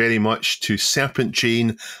thank you very much to Serpent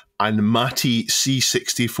Chain and Matty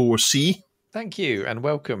C64C. Thank you and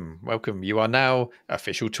welcome. Welcome. You are now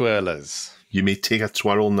official twirlers. You may take a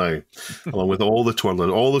twirl now, along with all the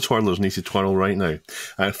twirlers. All the twirlers need to twirl right now.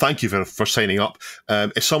 Thank you for signing up.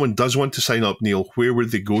 If someone does want to sign up, Neil, where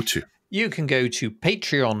would they go to? You can go to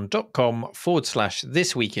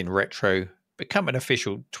patreon.com/thisweekinretro, become an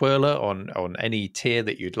official twirler on any tier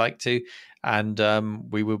that you'd like to,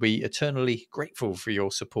 and we will be eternally grateful for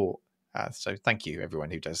your support. So thank you,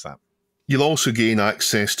 everyone who does that. You'll also gain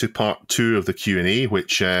access to part 2 of the Q&A,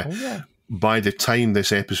 which... by the time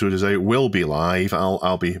this episode is out, will be live.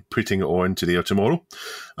 I'll be putting it on today or tomorrow.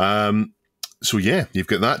 So yeah, you've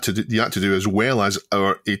got that to do as well as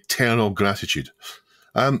our eternal gratitude.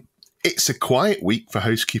 It's a quiet week for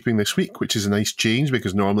housekeeping this week, which is a nice change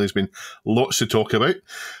because normally there's been lots to talk about.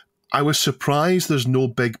 I was surprised there's no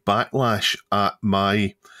big backlash at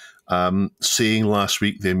my saying last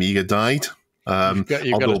week the Amiga died. You've got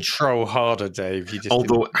to troll harder, Dave.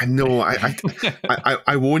 I know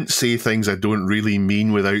I won't say things I don't really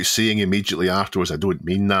mean without saying immediately afterwards I don't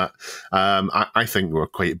mean that. I think we're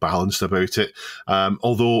quite balanced about it.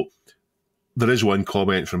 Although there is one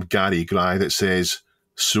comment from Gary Gray that says,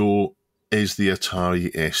 "So is the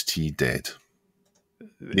Atari ST dead?"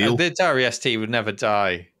 Neil? The Atari ST would never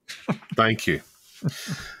die. Thank you.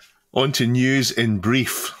 On to news in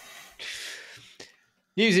brief.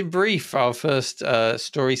 News in brief, our first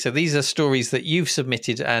story. So these are stories that you've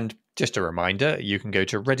submitted, and just a reminder, you can go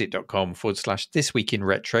to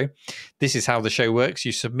reddit.com/thisweekinretro. This is how the show works.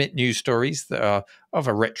 You submit news stories that are of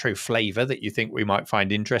a retro flavour that you think we might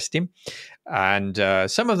find interesting. And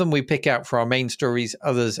some of them we pick out for our main stories,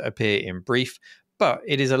 others appear in brief. But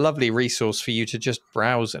it is a lovely resource for you to just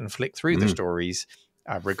browse and flick through the stories,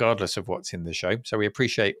 regardless of what's in the show. So we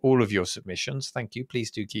appreciate all of your submissions. Thank you.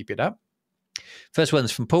 Please do keep it up. First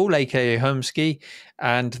one's from Paul, aka Homesky,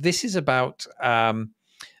 and this is about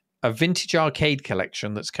a vintage arcade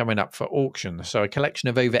collection that's coming up for auction. So a collection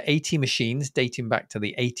of over 80 machines dating back to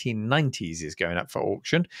the 1890s is going up for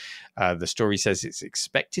auction. The story says it's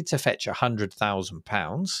expected to fetch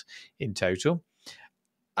 £100,000 in total.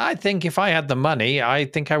 I think if I had the money, I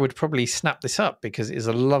think I would probably snap this up because it is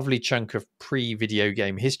a lovely chunk of pre-video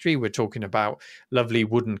game history. We're talking about lovely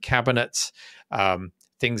wooden cabinets,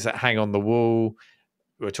 things that hang on the wall.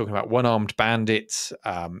 We're talking about one-armed bandits,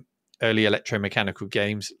 early electromechanical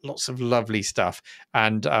games, lots of lovely stuff.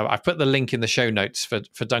 And I've put the link in the show notes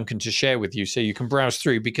for Duncan to share with you so you can browse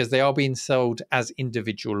through because they are being sold as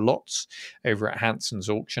individual lots over at Hanson's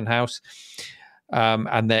auction house.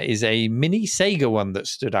 And there is a mini Sega one that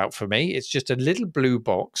stood out for me. It's just a little blue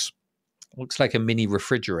box. Looks like a mini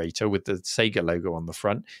refrigerator with the Sega logo on the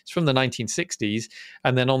front. It's from the 1960s.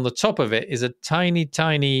 And then on the top of it is a tiny,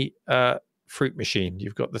 tiny fruit machine.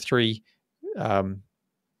 You've got the three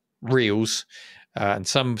reels, and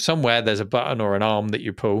somewhere there's a button or an arm that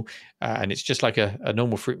you pull, and it's just like a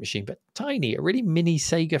normal fruit machine, but tiny, a really mini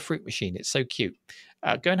Sega fruit machine. It's so cute.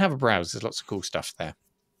 Go and have a browse. There's lots of cool stuff there.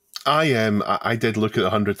 I did look at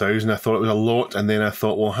 100,000. I thought it was a lot, and then I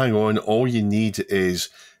thought, well, hang on. All you need is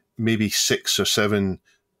maybe 6 or 7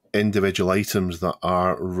 individual items that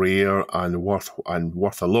are rare and worth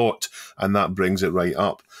a lot, and that brings it right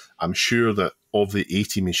up. I'm sure that of the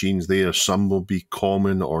 80 machines there, some will be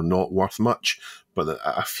common or not worth much, but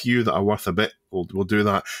a few that are worth a bit will do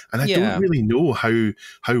that. And I don't really know how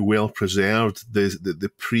well preserved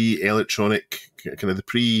the pre-electronic, kind of the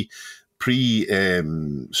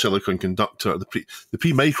pre-silicon conductor, the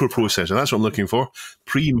pre-microprocessor, that's what I'm looking for.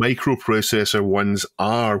 Pre-microprocessor ones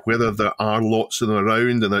are, whether there are lots of them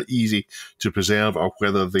around and they're easy to preserve, or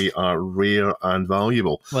whether they are rare and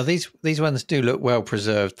valuable. Well, these ones do look well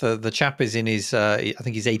preserved. The chap is in his, I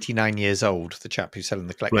think he's 89 years old, the chap who's selling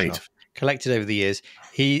the collection off. Collected over the years.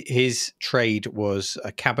 His trade was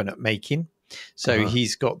cabinet making. So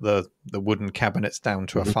he's got the wooden cabinets down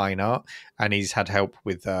to a fine art, and he's had help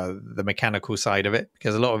with the mechanical side of it,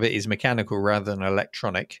 because a lot of it is mechanical rather than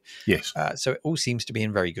electronic. Yes. So it all seems to be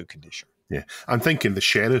in very good condition. Yeah. I'm thinking the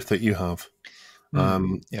Sheriff that you have.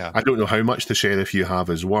 I don't know how much the Sheriff you have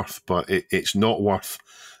is worth, but it's not worth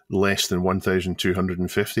less than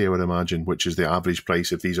 1,250, I would imagine, which is the average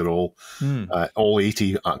price if these are all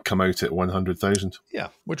 80 come out at 100,000. Yeah,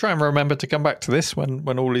 we'll try and remember to come back to this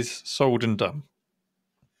when all is sold and done.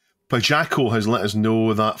 Pajako has let us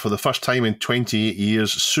know that for the first time in 28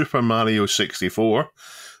 years, Super Mario 64,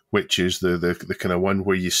 which is the kind of one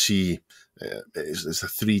where you see it's a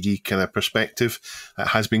 3D kind of perspective,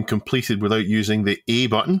 has been completed without using the A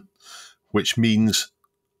button, which means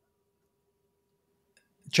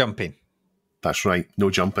jumping. That's right, no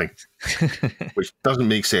jumping, which doesn't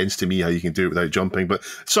make sense to me how you can do it without jumping, but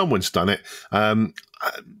someone's done it.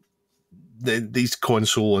 These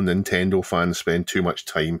console and Nintendo fans spend too much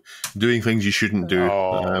time doing things you shouldn't do.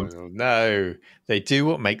 No, they do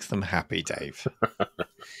what makes them happy, Dave.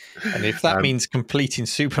 And if that means completing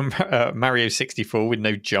Super Mario 64 with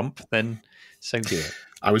no jump, then so be it.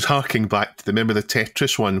 I was harking back to remember the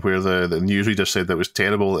Tetris one where the newsreader said that was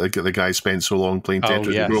terrible. The guy spent so long playing Tetris.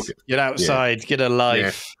 Oh, yes. He broke it. Get outside, get a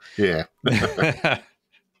life. Yeah.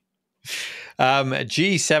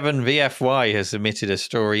 G7 VFY has submitted a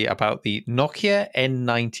story about the Nokia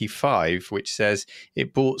N95, which says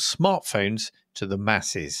it brought smartphones to the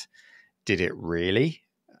masses. Did it really?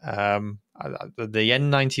 The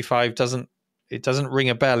N95 doesn't ring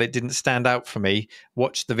a bell. It didn't stand out for me.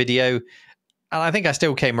 Watched the video, and I think I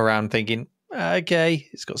still came around thinking, okay,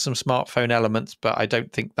 it's got some smartphone elements, but I don't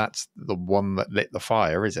think that's the one that lit the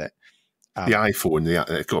fire, is it? The iPhone,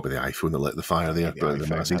 it's got to be the iPhone that lit the fire there.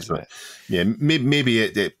 But yeah, maybe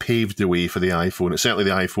it paved the way for the iPhone. Certainly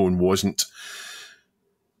the iPhone wasn't.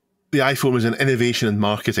 The iPhone was an innovation in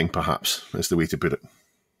marketing, perhaps, is the way to put it.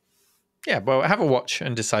 Yeah, well, have a watch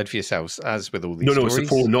and decide for yourselves, as with all these stories. No, it's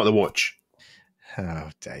the phone, not the watch.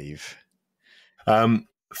 Oh, Dave.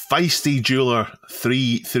 Feisty Jeweler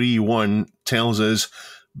 331 tells us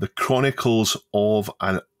the Chronicles of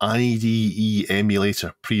an IDE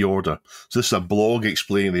emulator pre-order. So this is a blog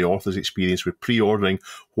explaining the author's experience with pre-ordering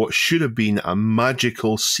what should have been a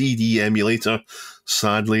magical CD emulator.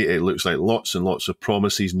 Sadly, it looks like lots and lots of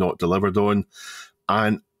promises not delivered on.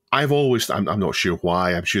 And I'm not sure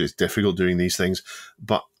why, I'm sure it's difficult doing these things,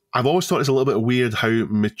 but I've always thought it's a little bit weird how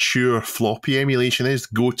mature floppy emulation is.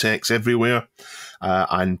 Gotex everywhere,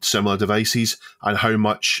 and similar devices, and how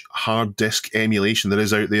much hard disk emulation there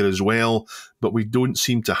is out there as well. But we don't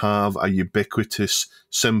seem to have a ubiquitous,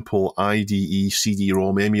 simple IDE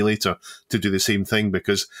CD-ROM emulator to do the same thing.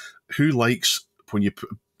 Because who likes when you're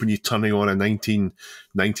turning on a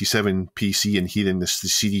 1997 PC and hearing the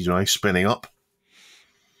CD drive spinning up?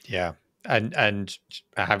 Yeah. And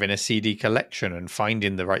having a CD collection and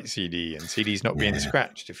finding the right CD and CDs not being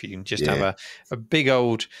scratched. If you can just have a big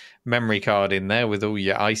old memory card in there with all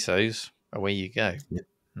your ISOs, away you go. Yeah.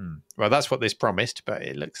 Well, that's what this promised, but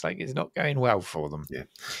it looks like it's not going well for them. Yeah,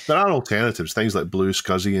 there are alternatives, things like Blue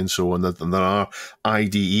SCSI and so on, and there are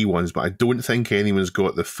IDE ones, but I don't think anyone's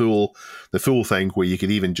got the full thing where you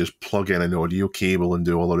could even just plug in an audio cable and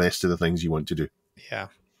do all the rest of the things you want to do. Yeah.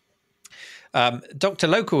 Dr.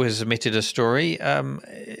 Local has submitted a story.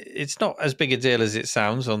 It's not as big a deal as it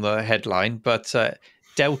sounds on the headline, but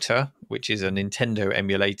Delta, which is a Nintendo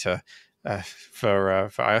emulator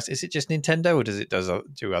for iOS, is it just Nintendo or does it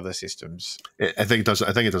do other systems? I think it does.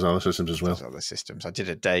 I think it does other systems as well. Other systems. I did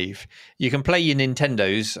a Dave. You can play your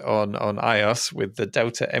Nintendos on iOS with the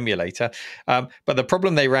Delta emulator, but the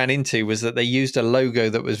problem they ran into was that they used a logo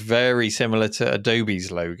that was very similar to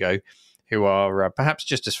Adobe's logo, who are perhaps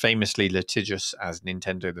just as famously litigious as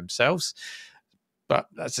Nintendo themselves. But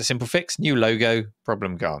that's a simple fix. New logo,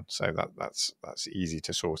 problem gone. So that's easy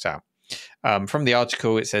to sort out. From the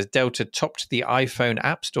article, it says Delta topped the iPhone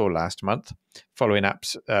App Store last month, following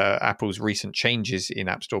Apple's recent changes in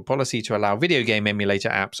App Store policy to allow video game emulator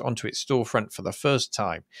apps onto its storefront for the first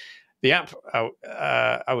time. The app,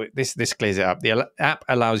 this clears it up. The app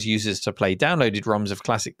allows users to play downloaded ROMs of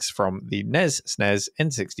classics from the NES, SNES,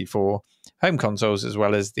 N64, home consoles, as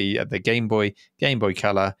well as the Game Boy, Game Boy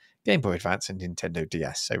Color, Game Boy Advance, and Nintendo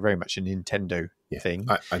DS. So very much a Nintendo thing.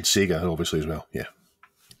 And Sega, obviously, as well. Yeah.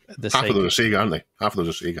 Half of those are Sega, aren't they? Half of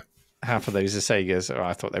those are Sega. Half of those are Segas. Oh,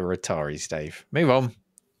 I thought they were Ataris, Dave. Move on.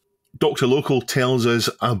 Dr. Local tells us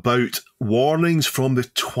about warnings from the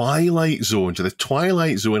Twilight Zone. So the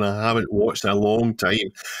Twilight Zone I haven't watched in a long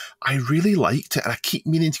time. I really liked it, and I keep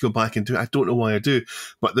meaning to go back and do it. I don't know why I do.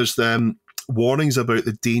 But there's warnings about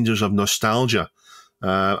the dangers of nostalgia.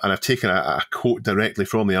 And I've taken a quote directly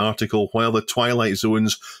from the article. While the Twilight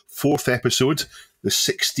Zone's 4th episode, the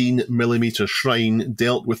 16mm Shrine,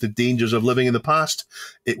 dealt with the dangers of living in the past,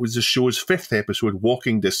 it was the show's 5th episode,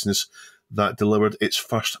 Walking Distance, that delivered its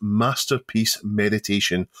first masterpiece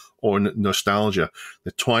meditation on nostalgia.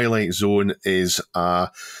 The Twilight Zone is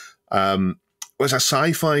was a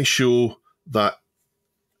sci-fi show that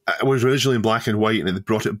was originally in black and white, and they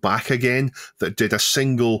brought it back again, that did a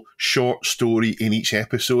single short story in each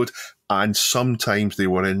episode, and sometimes they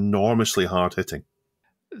were enormously hard-hitting.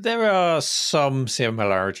 There are some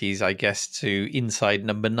similarities, I guess, to Inside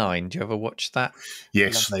Number 9. Do you ever watch that?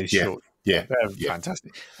 Yes. I love those short. Yeah. They're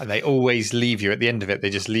fantastic. And they always leave you, at the end of it, they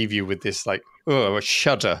just leave you with this, like, a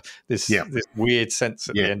shudder, this weird sense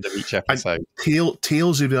at the end of each episode. And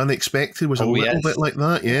Tales of the Unexpected was a little bit like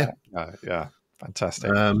that, yeah.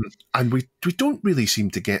 Fantastic. And we don't really seem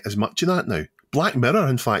to get as much of that now. Black Mirror,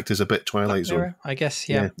 in fact, is a bit Twilight Zone. I guess,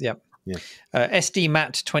 yeah. SD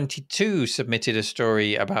Matt 22 submitted a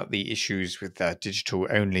story about the issues with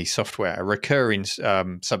digital-only software, a recurring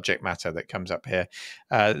subject matter that comes up here.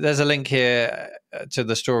 There's a link here to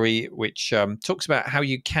the story which talks about how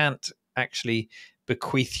you can't actually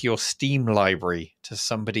bequeath your Steam library to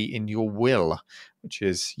somebody in your will, which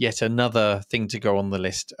is yet another thing to go on the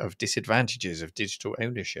list of disadvantages of digital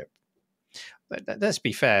ownership. Let's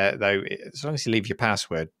be fair, though, as long as you leave your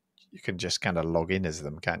password, you can just kind of log in as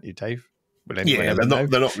them, can't you, Dave? They're not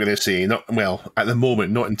going to say, at the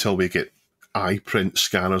moment, not until we get iPrint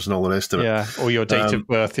scanners and all the rest of it. Yeah, or your date of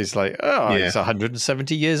birth is like, he's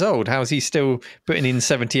 170 years old. How's he still putting in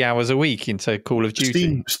 70 hours a week into Call of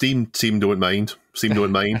Duty? Steam don't mind.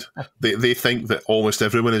 They think that almost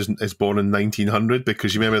everyone is born in 1900,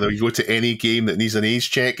 because you remember that you go to any game that needs an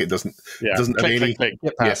age check, it doesn't have any. Click.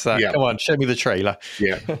 Get past that. Come on, show me the trailer.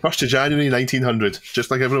 Yeah, 1st of January 1900,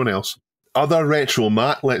 just like everyone else. Other Retro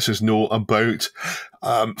Matt lets us know about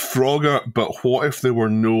Frogger, but what if there were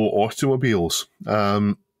no automobiles?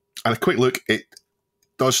 And a quick look, it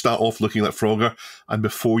does start off looking like Frogger, and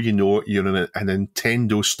before you know it, you're in a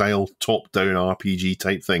Nintendo-style top-down RPG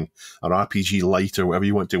type thing, or RPG Lite, or whatever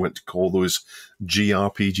you want to call those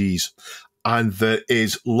JRPGs. And there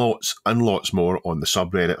is lots and lots more on the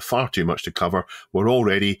subreddit. Far too much to cover. We're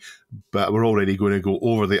already going to go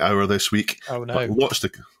over the hour this week. Oh no! But lots to.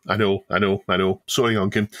 I know. Sorry,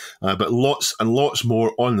 Duncan. But lots and lots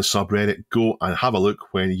more on the subreddit. Go and have a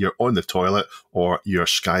look when you're on the toilet or you're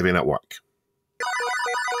skiving at work.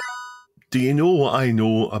 Do you know what I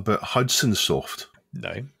know about Hudson Soft?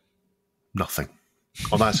 No. Nothing.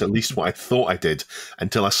 Well, that's at least what I thought I did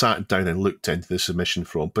until I sat down and looked into the submission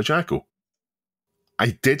from Pajaco.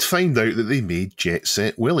 I did find out that they made Jet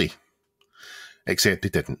Set Willy, except they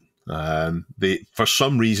didn't. They, for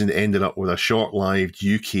some reason, ended up with a short-lived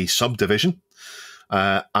UK subdivision,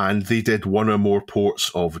 and they did one or more ports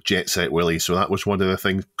of Jet Set Willy. So that was one of the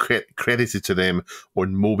things credited to them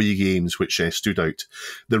on Moby Games, which stood out.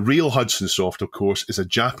 The real Hudson Soft, of course, is a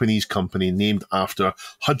Japanese company named after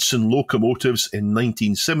Hudson locomotives in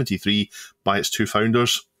 1973 by its two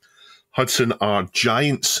founders. Hudson are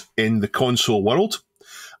giants in the console world,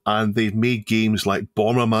 and they've made games like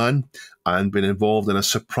Bomberman and been involved in a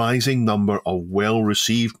surprising number of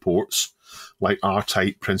well-received ports like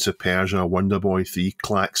R-Type, Prince of Persia, Wonder Boy 3,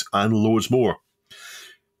 Clax, and loads more.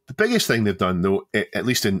 The biggest thing they've done, though, at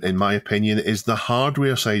least in my opinion, is the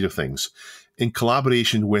hardware side of things. In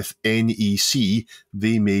collaboration with NEC,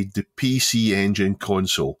 they made the PC Engine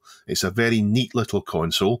console. It's a very neat little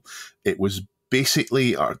console. It was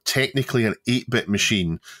basically, or technically, an 8-bit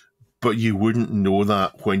machine, but you wouldn't know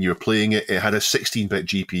that when you're playing it. It had a 16-bit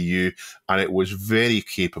GPU, and it was very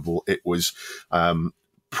capable. It was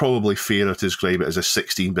probably fairer to describe it as a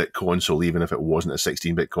 16-bit console, even if it wasn't a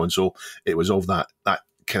 16-bit console. It was of that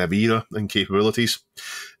kind of era and capabilities.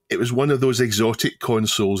 It was one of those exotic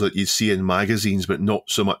consoles that you'd see in magazines, but not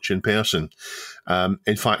so much in person.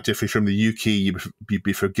 In fact, if you're from the UK, you'd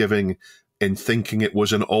be forgiving in thinking it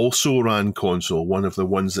was an also-ran console, one of the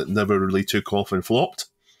ones that never really took off and flopped.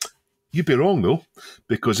 You'd be wrong, though,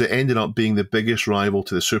 because it ended up being the biggest rival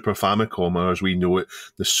to the Super Famicom, or as we know it,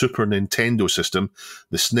 the Super Nintendo system,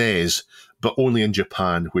 the SNES, but only in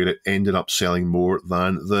Japan, where it ended up selling more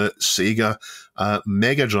than the Sega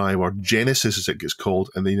Mega Drive, or Genesis as it gets called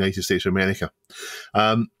in the United States of America.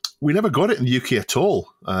 We never got it in the UK at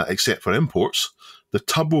all, except for imports. The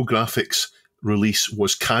TurboGrafx release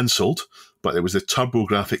was cancelled, but it was the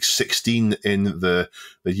TurboGrafx 16 in the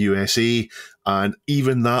USA, and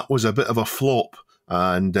even that was a bit of a flop.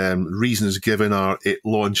 And reasons given are it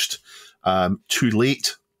launched too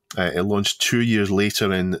late. It launched 2 years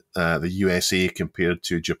later in the USA compared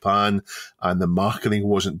to Japan, and the marketing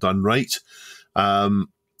wasn't done right.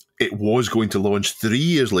 It was going to launch 3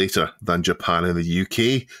 years later than Japan and the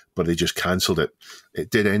UK, but they just cancelled it.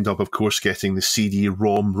 It did end up, of course, getting the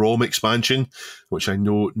CD-ROM expansion, which I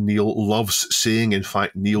know Neil loves saying. In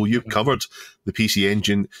fact, Neil, you've covered the PC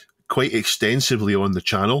Engine quite extensively on the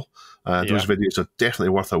channel. Those videos are definitely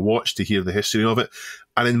worth a watch to hear the history of it.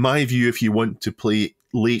 And in my view, if you want to play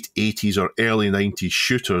late 80s or early 90s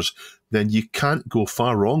shooters, then you can't go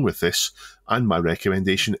far wrong with this. And my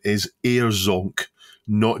recommendation is Air Zonk,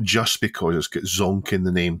 not just because it's got Zonk in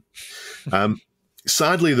the name.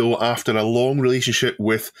 Sadly, though, after a long relationship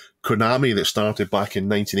with Konami that started back in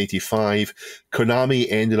 1985, Konami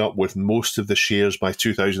ended up with most of the shares by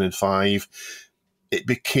 2005. It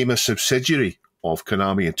became a subsidiary of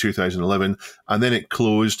Konami in 2011, and then it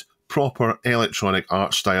closed proper Electronic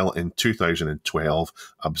Arts style in 2012,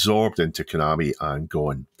 absorbed into Konami and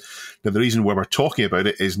gone. Now, the reason why we're talking about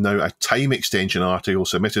it is now a time extension article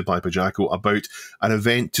submitted by Pajaco about an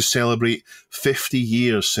event to celebrate 50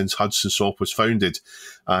 years since Hudson Soft was founded.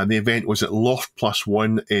 And the event was at Loft Plus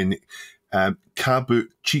One in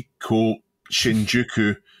Kabuchiko,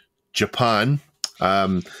 Shinjuku, Japan.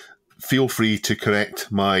 Feel free to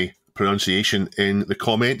correct my pronunciation in the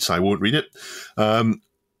comments. I won't read it.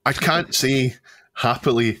 I can't say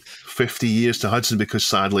happily 50 years to Hudson because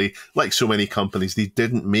sadly, like so many companies, they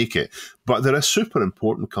didn't make it. But they're a super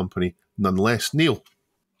important company nonetheless. Neil.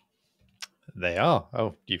 They are.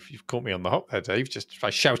 Oh, you've caught me on the hop there, Dave, just by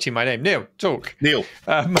shouting my name. Neil, talk. Neil.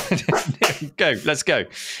 Go, let's go.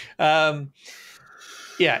 The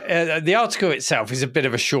article itself is a bit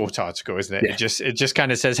of a short article, isn't it? Yeah. It just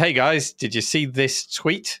kind of says, hey guys, did you see this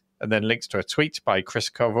tweet? And then links to a tweet by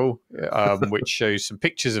Chris Covell, which shows some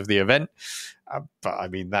pictures of the event. But I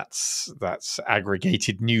mean, that's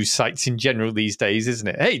aggregated news sites in general these days, isn't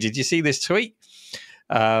it? Hey, did you see this tweet?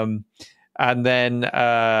 And then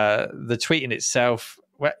the tweet in itself,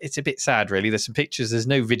 well, it's a bit sad, really. There's some pictures. There's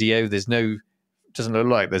no video. Doesn't look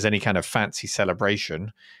like there's any kind of fancy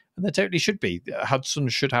celebration. And there totally should be. Hudson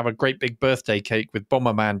should have a great big birthday cake with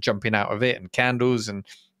Bomberman jumping out of it and candles and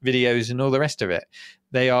videos and all the rest of it.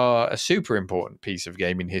 They are a super important piece of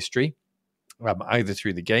gaming history. either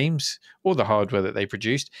through the games or the hardware that they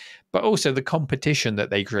produced, but also the competition that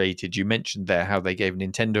they created. You mentioned there how they gave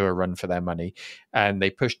Nintendo a run for their money, and they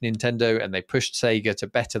pushed Nintendo and they pushed Sega to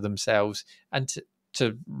better themselves, and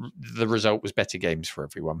the result was better games for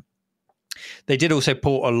everyone. They did also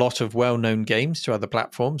port a lot of well-known games to other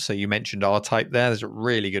platforms. So you mentioned R-Type there. There's a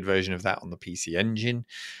really good version of that on the PC Engine.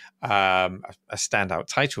 A standout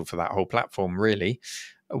title for that whole platform, really.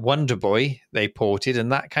 Wonder Boy they ported, and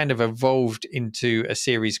that kind of evolved into a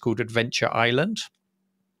series called Adventure Island.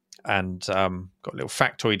 And got a little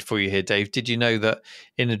factoid for you here, Dave. Did you know that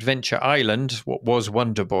in Adventure Island, what was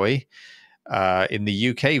Wonder Boy in the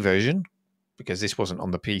UK version, because this wasn't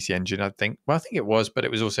on the PC Engine, I think. Well, I think it was, but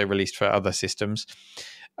it was also released for other systems.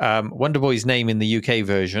 Wonder Boy's name in the UK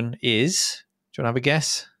version is, do you want to have a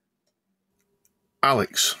guess?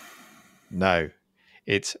 Alex. No,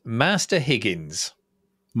 it's Master Higgins.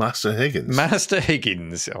 Master Higgins. Master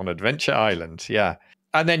Higgins on Adventure Island, yeah.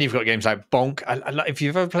 And then you've got games like Bonk. If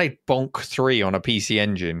you've ever played Bonk 3 on a PC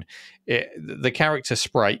Engine, the character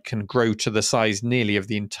sprite can grow to the size nearly of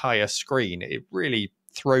the entire screen. It really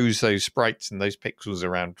throws those sprites and those pixels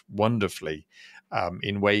around wonderfully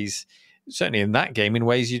in ways, certainly in that game, in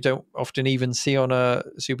ways you don't often even see on a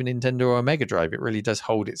Super Nintendo or a Mega Drive. It really does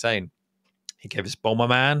hold its own. He gave us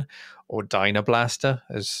Bomberman, or Dyna Blaster,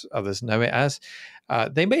 as others know it as.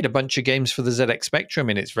 They made a bunch of games for the ZX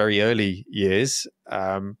Spectrum in its very early years,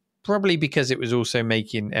 probably because it was also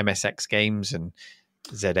making MSX games and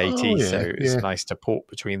Z80, so it's nice to port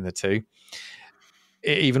between the two.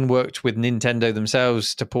 It even worked with Nintendo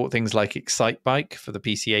themselves to port things like Excite Bike for the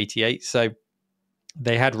PC-88, so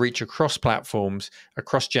they had reach across platforms,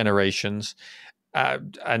 across generations,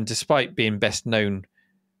 and despite being best known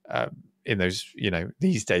in those,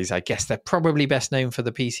 these days, I guess they're probably best known for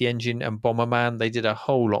the PC Engine and Bomberman. They did a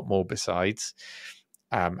whole lot more besides,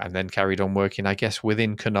 and then carried on working, I guess,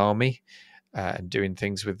 within Konami and doing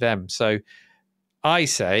things with them. So I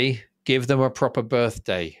say, give them a proper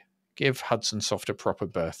birthday. Give Hudson Soft a proper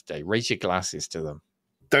birthday. Raise your glasses to them.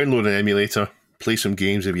 Download an emulator. Play some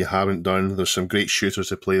games if you haven't done. There's some great shooters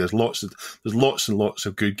to play. There's lots and lots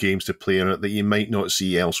of good games to play in it that you might not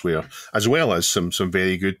see elsewhere, as well as some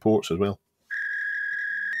very good ports as well.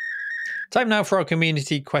 Time now for our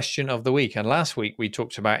community question of the week. And last week we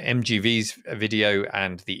talked about MGV's video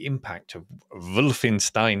and the impact of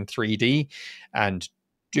Wolfenstein 3D and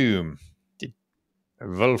Doom.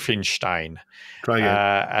 Wolfenstein,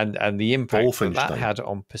 and the impact that had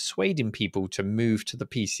on persuading people to move to the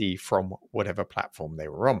PC from whatever platform they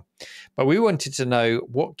were on. But we wanted to know,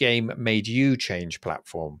 what game made you change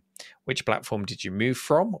platform? Which platform did you move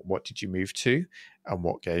from? What did you move to? And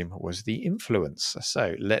what game was the influence?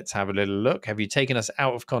 So let's have a little look. Have you taken us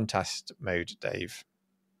out of contest mode, Dave?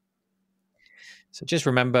 So just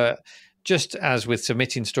remember, just as with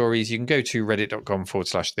submitting stories, you can go to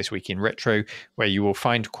reddit.com/thisweekinretro, where you will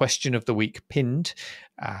find question of the week pinned.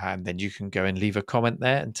 And then you can go and leave a comment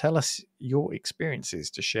there and tell us your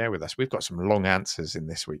experiences to share with us. We've got some long answers in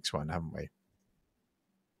this week's one, haven't we?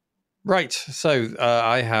 Right. So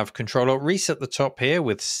I have Control-Alt-Reese at the top here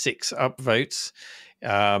with 6 upvotes.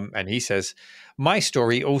 And he says, my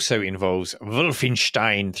story also involves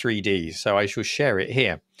Wolfenstein 3D, so I shall share it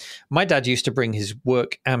here. My dad used to bring his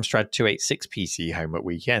work Amstrad 286 PC home at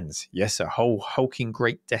weekends. Yes, a whole hulking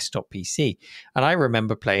great desktop PC. And I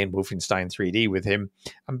remember playing Wolfenstein 3D with him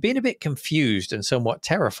and being a bit confused and somewhat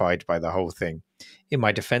terrified by the whole thing. In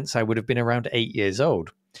my defense, I would have been around 8 years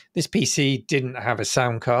old. This PC didn't have a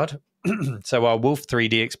sound card, so our Wolf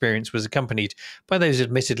 3D experience was accompanied by those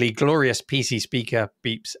admittedly glorious PC speaker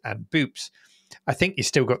beeps and boops. I think you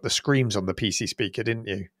still got the screams on the PC speaker, didn't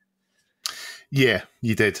you? Yeah,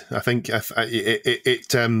 you did. I think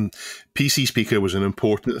PC speaker was an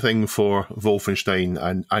important thing for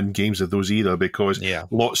Wolfenstein and games of those era, because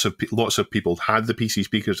lots of people had the PC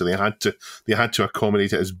speakers, so they had to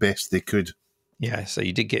accommodate it as best they could. Yeah, so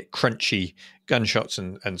you did get crunchy gunshots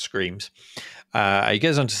and screams. He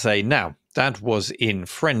goes on to say, now, Dad was in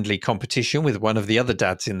friendly competition with one of the other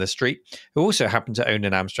dads in the street, who also happened to own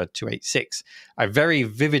an Amstrad 286. I very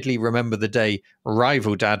vividly remember the day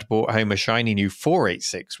rival Dad brought home a shiny new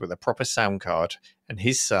 486 with a proper sound card, and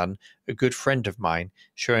his son, a good friend of mine,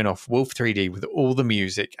 showing off Wolf 3D with all the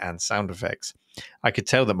music and sound effects. I could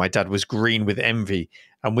tell that my dad was green with envy,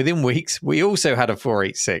 and within weeks, we also had a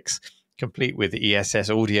 486, complete with ESS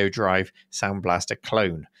audio drive Sound Blaster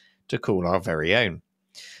clone to call our very own.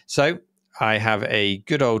 So I have a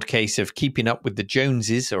good old case of keeping up with the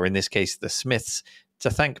Joneses, or in this case, the Smiths, to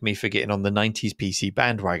thank me for getting on the 90s PC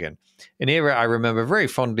bandwagon. An era I remember very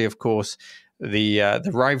fondly, of course. The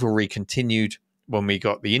rivalry continued when we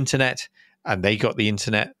got the internet, and they got the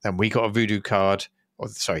internet, then we got a Voodoo card. Or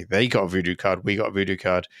sorry, they got a Voodoo card, we got a Voodoo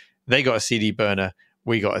card. They got a CD burner,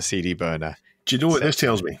 we got a CD burner. Do you know what this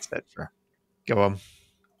tells me? Go on.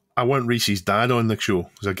 I want Reese's dad on the show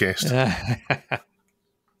as a guest.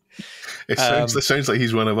 It sounds like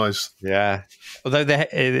he's one of us. Yeah. Although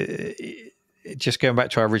just going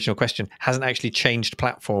back to our original question, hasn't actually changed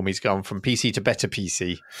platform. He's gone from PC to better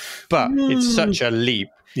PC. But it's such a leap.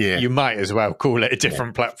 Yeah. You might as well call it a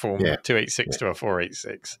different platform, 286 to a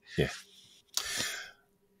 486. Yeah.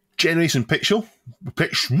 Generation Pixel.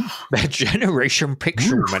 Generation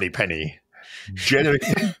Pixel, Moneypenny.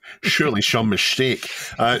 Surely some mistake.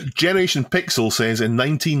 Generation Pixel says, in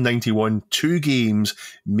 1991, 2 games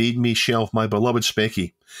made me shelf my beloved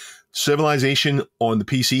Specky. Civilization on the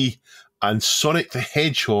PC and Sonic the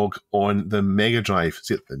Hedgehog on the Mega Drive.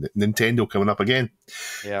 See, Nintendo coming up again.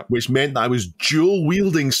 Yeah. Which meant that I was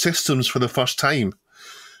dual-wielding systems for the first time.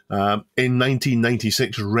 In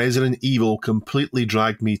 1996, Resident Evil completely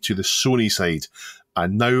dragged me to the Sony side,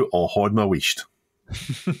 and now I'll hoard my wished.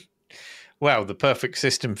 Well, the perfect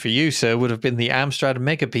system for you, sir, would have been the Amstrad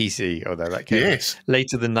Mega PC, although that came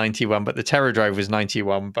later than 91, but the Terra Drive was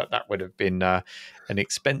 91, but that would have been an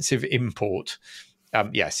expensive import.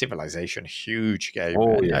 Civilization, huge game.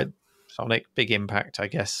 Oh, yeah. Sonic, big impact, I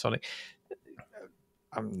guess. Sonic.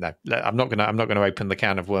 No, I'm not gonna open the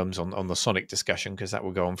can of worms on the Sonic discussion because that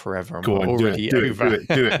will go on forever. And we're already over.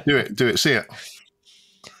 Do it. Say it.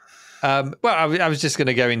 Well, I was just going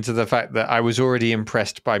to go into the fact that I was already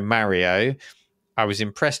impressed by Mario. I was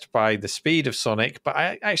impressed by the speed of Sonic, but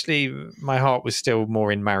my heart was still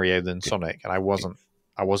more in Mario than Sonic, and I wasn't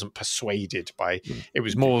persuaded by. It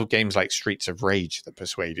was more games like Streets of Rage that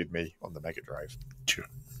persuaded me on the Mega Drive. Sure.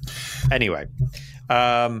 Anyway,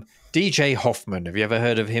 DJ Hoffman. Have you ever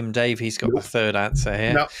heard of him, Dave? He's got the third answer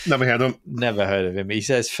here. No, never heard of him. Never heard of him. He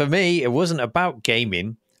says, for me, it wasn't about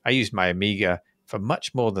gaming. I used my Amiga for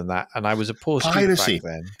much more than that, and I was a poor student back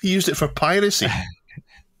then. He used it for piracy.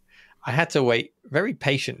 I had to wait very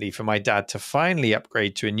patiently for my dad to finally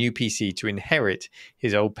upgrade to a new PC to inherit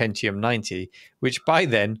his old Pentium 90, which by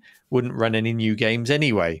then wouldn't run any new games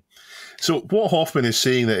anyway. So what Hoffman is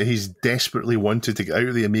saying that he's desperately wanted to get out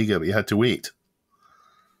of the Amiga, but he had to wait.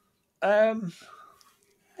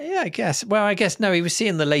 Yeah, I guess. Well, I guess no. He was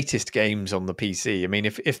seeing the latest games on the PC. I mean,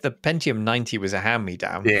 if the Pentium 90 was a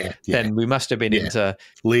hand-me-down, then we must have been into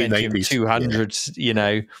late Pentium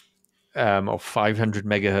 90s, 200s, or 500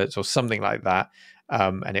 megahertz or something like that,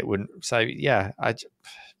 and it wouldn't. So yeah,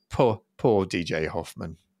 poor DJ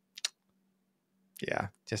Hoffman. Yeah,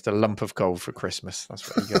 just a lump of gold for Christmas. That's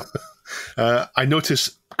what he got. I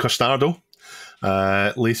noticed Costardo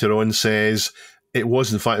later on says, it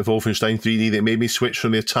was in fact Wolfenstein 3D that made me switch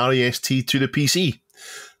from the Atari ST to the PC,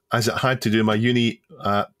 as it had to do my uni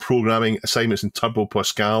programming assignments in Turbo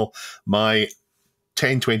Pascal. My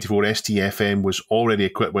 1024 STFM was already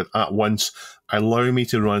equipped with At Once, allowing me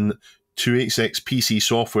to run 286 PC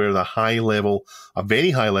software at a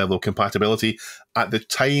very high level of compatibility. At the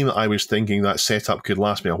time, I was thinking that setup could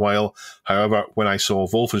last me a while. However, when I saw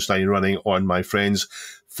Wolfenstein running on my friend's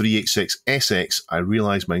 386 SX, I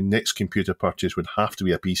realized my next computer purchase would have to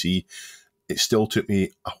be a PC. It still took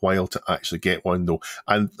me a while to actually get one, though.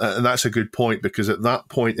 And that's a good point, because at that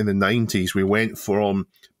point in the 90s, we went from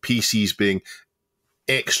PCs being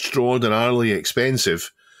extraordinarily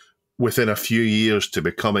expensive within a few years to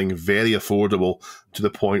becoming very affordable, to the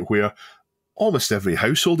point where almost every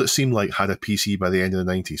household, it seemed like, had a PC by the end of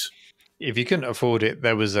the 90s. If you couldn't afford it,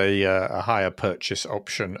 there was a higher purchase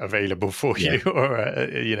option available for you, or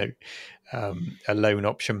a loan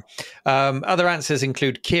option. Other answers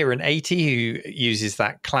include Kieran80, who uses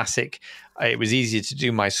that classic. It was easier to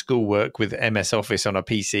do my schoolwork with MS Office on a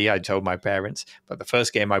PC, I told my parents. But the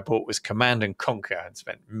first game I bought was Command and Conquer, and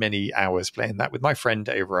spent many hours playing that with my friend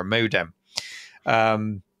over a modem.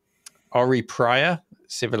 Ori Pryor,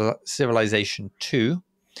 Civilization 2.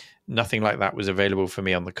 Nothing like that was available for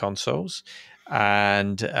me on the consoles.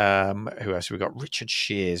 And who else? We've got Richard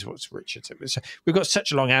Shears. What's Richard? We've got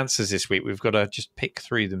such long answers this week. We've got to just pick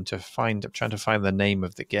through them to find. I'm trying to find the name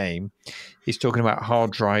of the game. He's talking about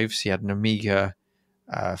hard drives. He had an Amiga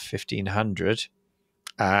 1500.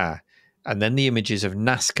 And then the images of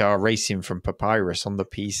NASCAR racing from Papyrus on the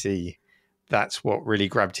PC. That's what really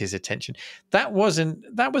grabbed his attention. That was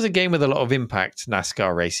a game with a lot of impact,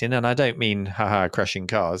 NASCAR racing, and I don't mean crashing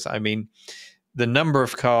cars. I mean the number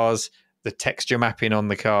of cars, the texture mapping on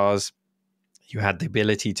the cars. You had the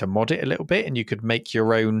ability to mod it a little bit, and you could make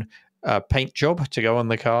your own paint job to go on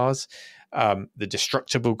the cars. The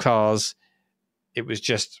destructible cars. It was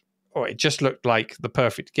just oh, it just looked like the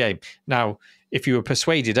perfect game. Now, if you were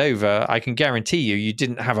persuaded over, I can guarantee you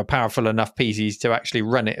didn't have a powerful enough PCs to actually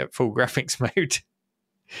run it at full graphics mode.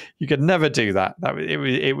 You could never do that.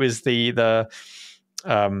 It was the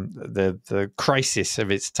crisis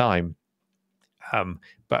of its time.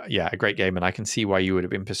 But yeah, a great game, and I can see why you would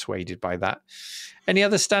have been persuaded by that. Any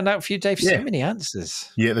other standout for you, Dave? Yeah. So many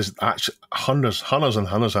answers. Yeah, there's actually hundreds and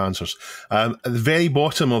hundreds of answers. At the very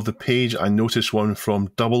bottom of the page, I noticed one from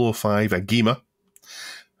 005 Agima,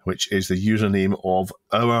 which is the username of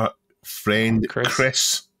our friend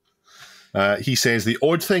Chris. He says, the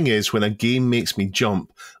odd thing is when a game makes me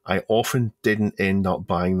jump, I often didn't end up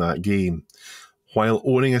buying that game. While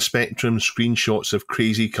owning a Spectrum, screenshots of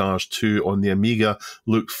Crazy Cars 2 on the Amiga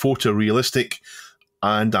looked photorealistic,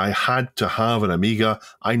 and I had to have an Amiga.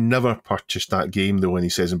 I never purchased that game, though, and he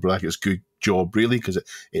says in brackets, good job, really, because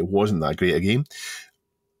it wasn't that great a game.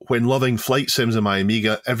 When loving flight sims on my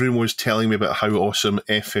Amiga, everyone was telling me about how awesome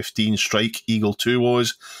F-15 Strike Eagle 2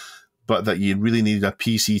 was, but that you really needed a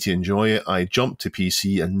PC to enjoy it. I jumped to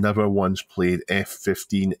PC and never once played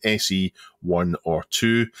F-15 SE 1 or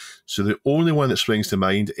 2. So the only one that springs to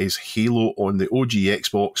mind is Halo on the OG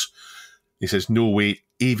Xbox. He says, no wait,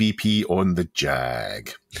 AVP on the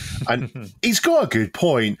Jag. And he's got a good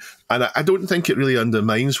point, and I don't think it really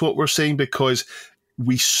undermines what we're saying, because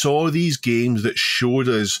we saw these games that showed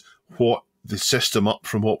us what the system up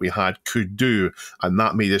from what we had could do, and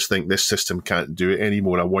that made us think this system can't do it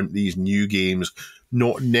anymore. I want these new games,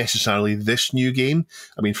 not necessarily this new game.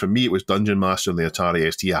 I mean, for me, it was Dungeon Master on the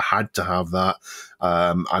Atari ST. I had to have that,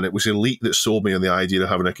 and it was Elite that sold me on the idea of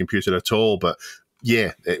having a computer at all. But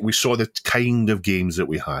yeah, we saw the kind of games that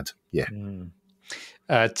we had. Yeah.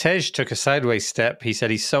 Tej took a sideways step. He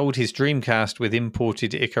said he sold his Dreamcast with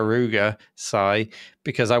imported Ikaruga Sai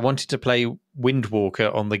because I wanted to play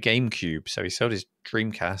Windwalker on the GameCube. So he sold his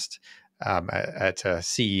Dreamcast at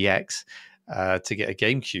CEX to get a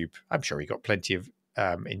GameCube. I'm sure he got plenty of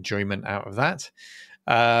enjoyment out of that.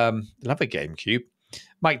 Love a GameCube.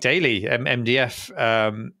 Mike Daly,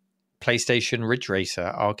 MDF, PlayStation Ridge Racer,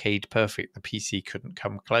 Arcade Perfect. The PC couldn't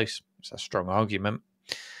come close. It's a strong argument.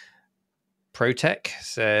 Protech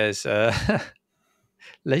says,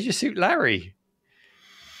 Leisure Suit Larry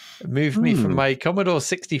moved me from my Commodore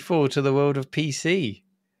 64 to the world of PC.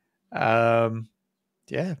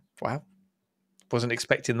 Yeah, wow. Wasn't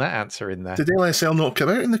expecting that answer in there. Did LSL not come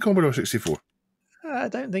out in the Commodore 64? I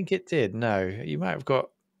don't think it did, no. You might have got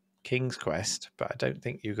King's Quest, but I don't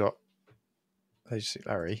think you got Leisure Suit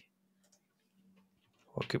Larry.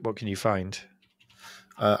 What can you find?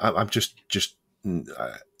 I'm just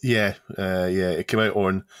yeah. It came out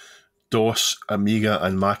on DOS, Amiga,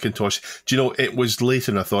 and Macintosh. Do you know, it was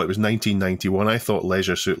later than I thought. It was 1991. I thought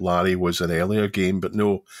Leisure Suit Larry was an earlier game, but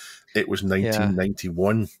no, it was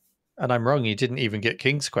 1991. And I'm wrong. You didn't even get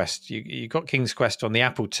King's Quest. You got King's Quest on the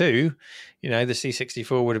Apple II. You know, the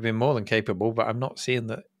C64 would have been more than capable, but I'm not seeing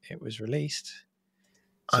that it was released.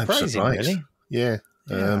 Surprising, I'm surprised. Really. Yeah.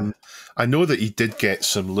 I know that you did get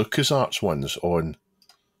some LucasArts ones on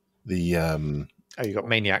the... you got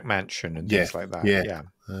Maniac Mansion and things like that. Yeah.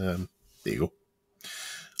 There you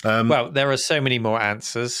go. Well, there are so many more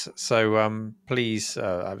answers. So please,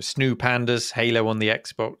 Snoo Pandas, Halo on the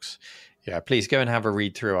Xbox. Yeah, please go and have a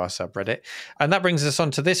read through our subreddit. And that brings us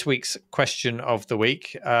on to this week's question of the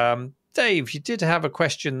week. Dave, you did have a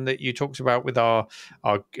question that you talked about with our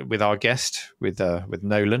guest, with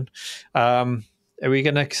Nolan. Are we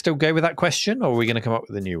going to still go with that question, or are we going to come up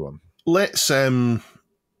with a new one? Let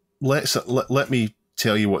me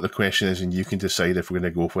tell you what the question is, and you can decide if we're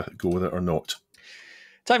going to go with it or not.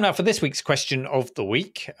 Time now for this week's question of the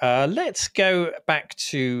week. Let's go back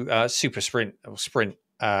to Super Sprint or Sprint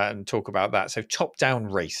and talk about that. So top-down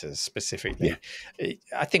races specifically. Yeah.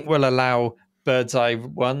 I think we'll allow bird's eye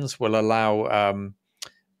ones. We'll allow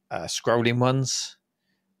scrolling ones.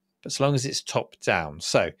 But as long as it's top-down.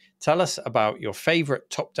 So tell us about your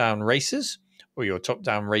favorite top-down races or your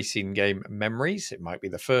top-down racing game memories. It might be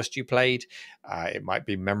the first you played. It might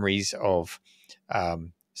be memories of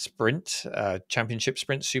Sprint, Championship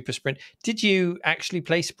Sprint, Super Sprint. Did you actually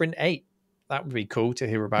play Sprint 8? That would be cool to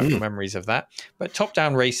hear about your memories of that. But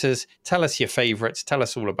top-down races, tell us your favorites. Tell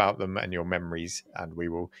us all about them and your memories, and we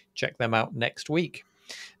will check them out next week.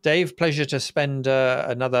 Dave, pleasure to spend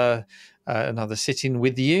another sitting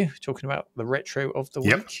with you, talking about the retro of the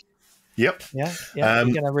week. Yep. Yeah. You're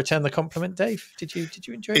going to return the compliment, Dave. Did you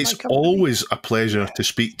enjoy my It's company? always a pleasure to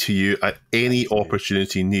speak to you at any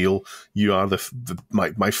opportunity, Neil. You are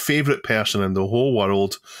my favourite person in the whole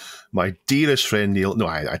world. My dearest friend, Neil. No,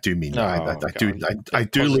 I do mean that. I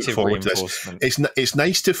do look forward to this. It's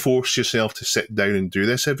nice to force yourself to sit down and do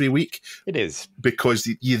this every week. It is. Because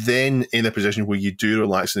you then in a position where you do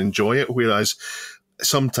relax and enjoy it, whereas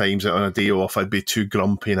sometimes on a day off I'd be too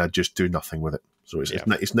grumpy and I'd just do nothing with it. So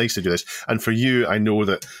it's nice to do this. And for you, I know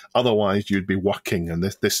that otherwise you'd be working, and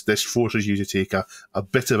this forces you to take a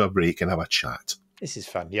bit of a break and have a chat. This is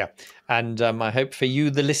fun, yeah. And I hope for you,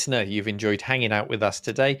 the listener, you've enjoyed hanging out with us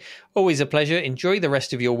today. Always a pleasure. Enjoy the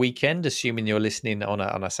rest of your weekend, assuming you're listening on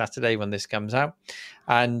a Saturday when this comes out.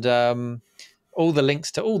 And all the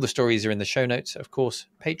links to all the stories are in the show notes. Of course,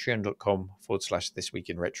 patreon.com/This Week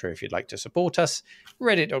in Retro if you'd like to support us.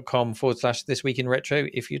 Reddit.com/This Week in Retro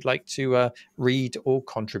if you'd like to read or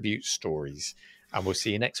contribute stories. And we'll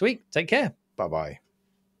see you next week. Take care. Bye-bye.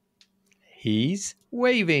 He's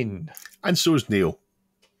waving. And so's Neil.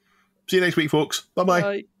 See you next week, folks. Bye-bye.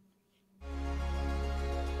 Bye.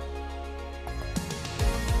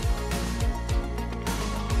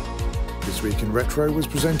 This Week in Retro was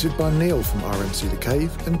presented by Neil from RMC The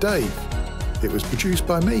Cave and Dave. It was produced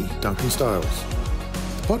by me, Duncan Styles.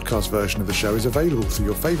 The podcast version of the show is available through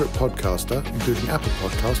your favourite podcaster, including Apple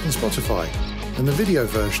Podcasts and Spotify. And the video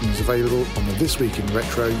version is available on the This Week in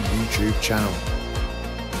Retro YouTube channel.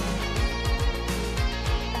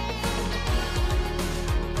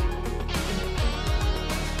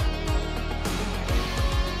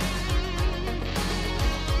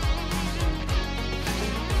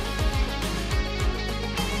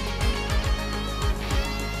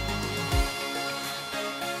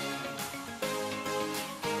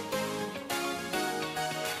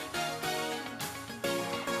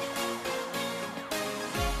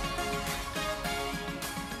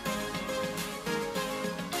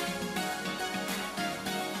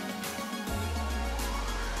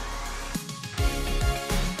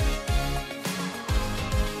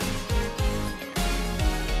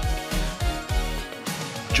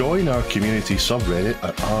 Join our community subreddit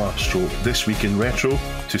at r/This Week in Retro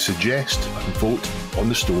to suggest and vote on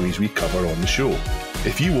the stories we cover on the show.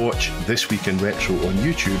 If you watch This Week in Retro on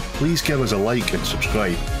YouTube, please give us a like and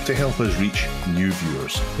subscribe to help us reach new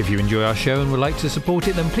viewers. If you enjoy our show and would like to support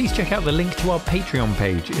it, then please check out the link to our Patreon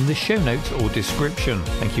page in the show notes or description.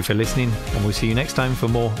 Thank you for listening, and we'll see you next time for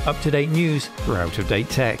more up-to-date news for out-of-date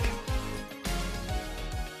tech.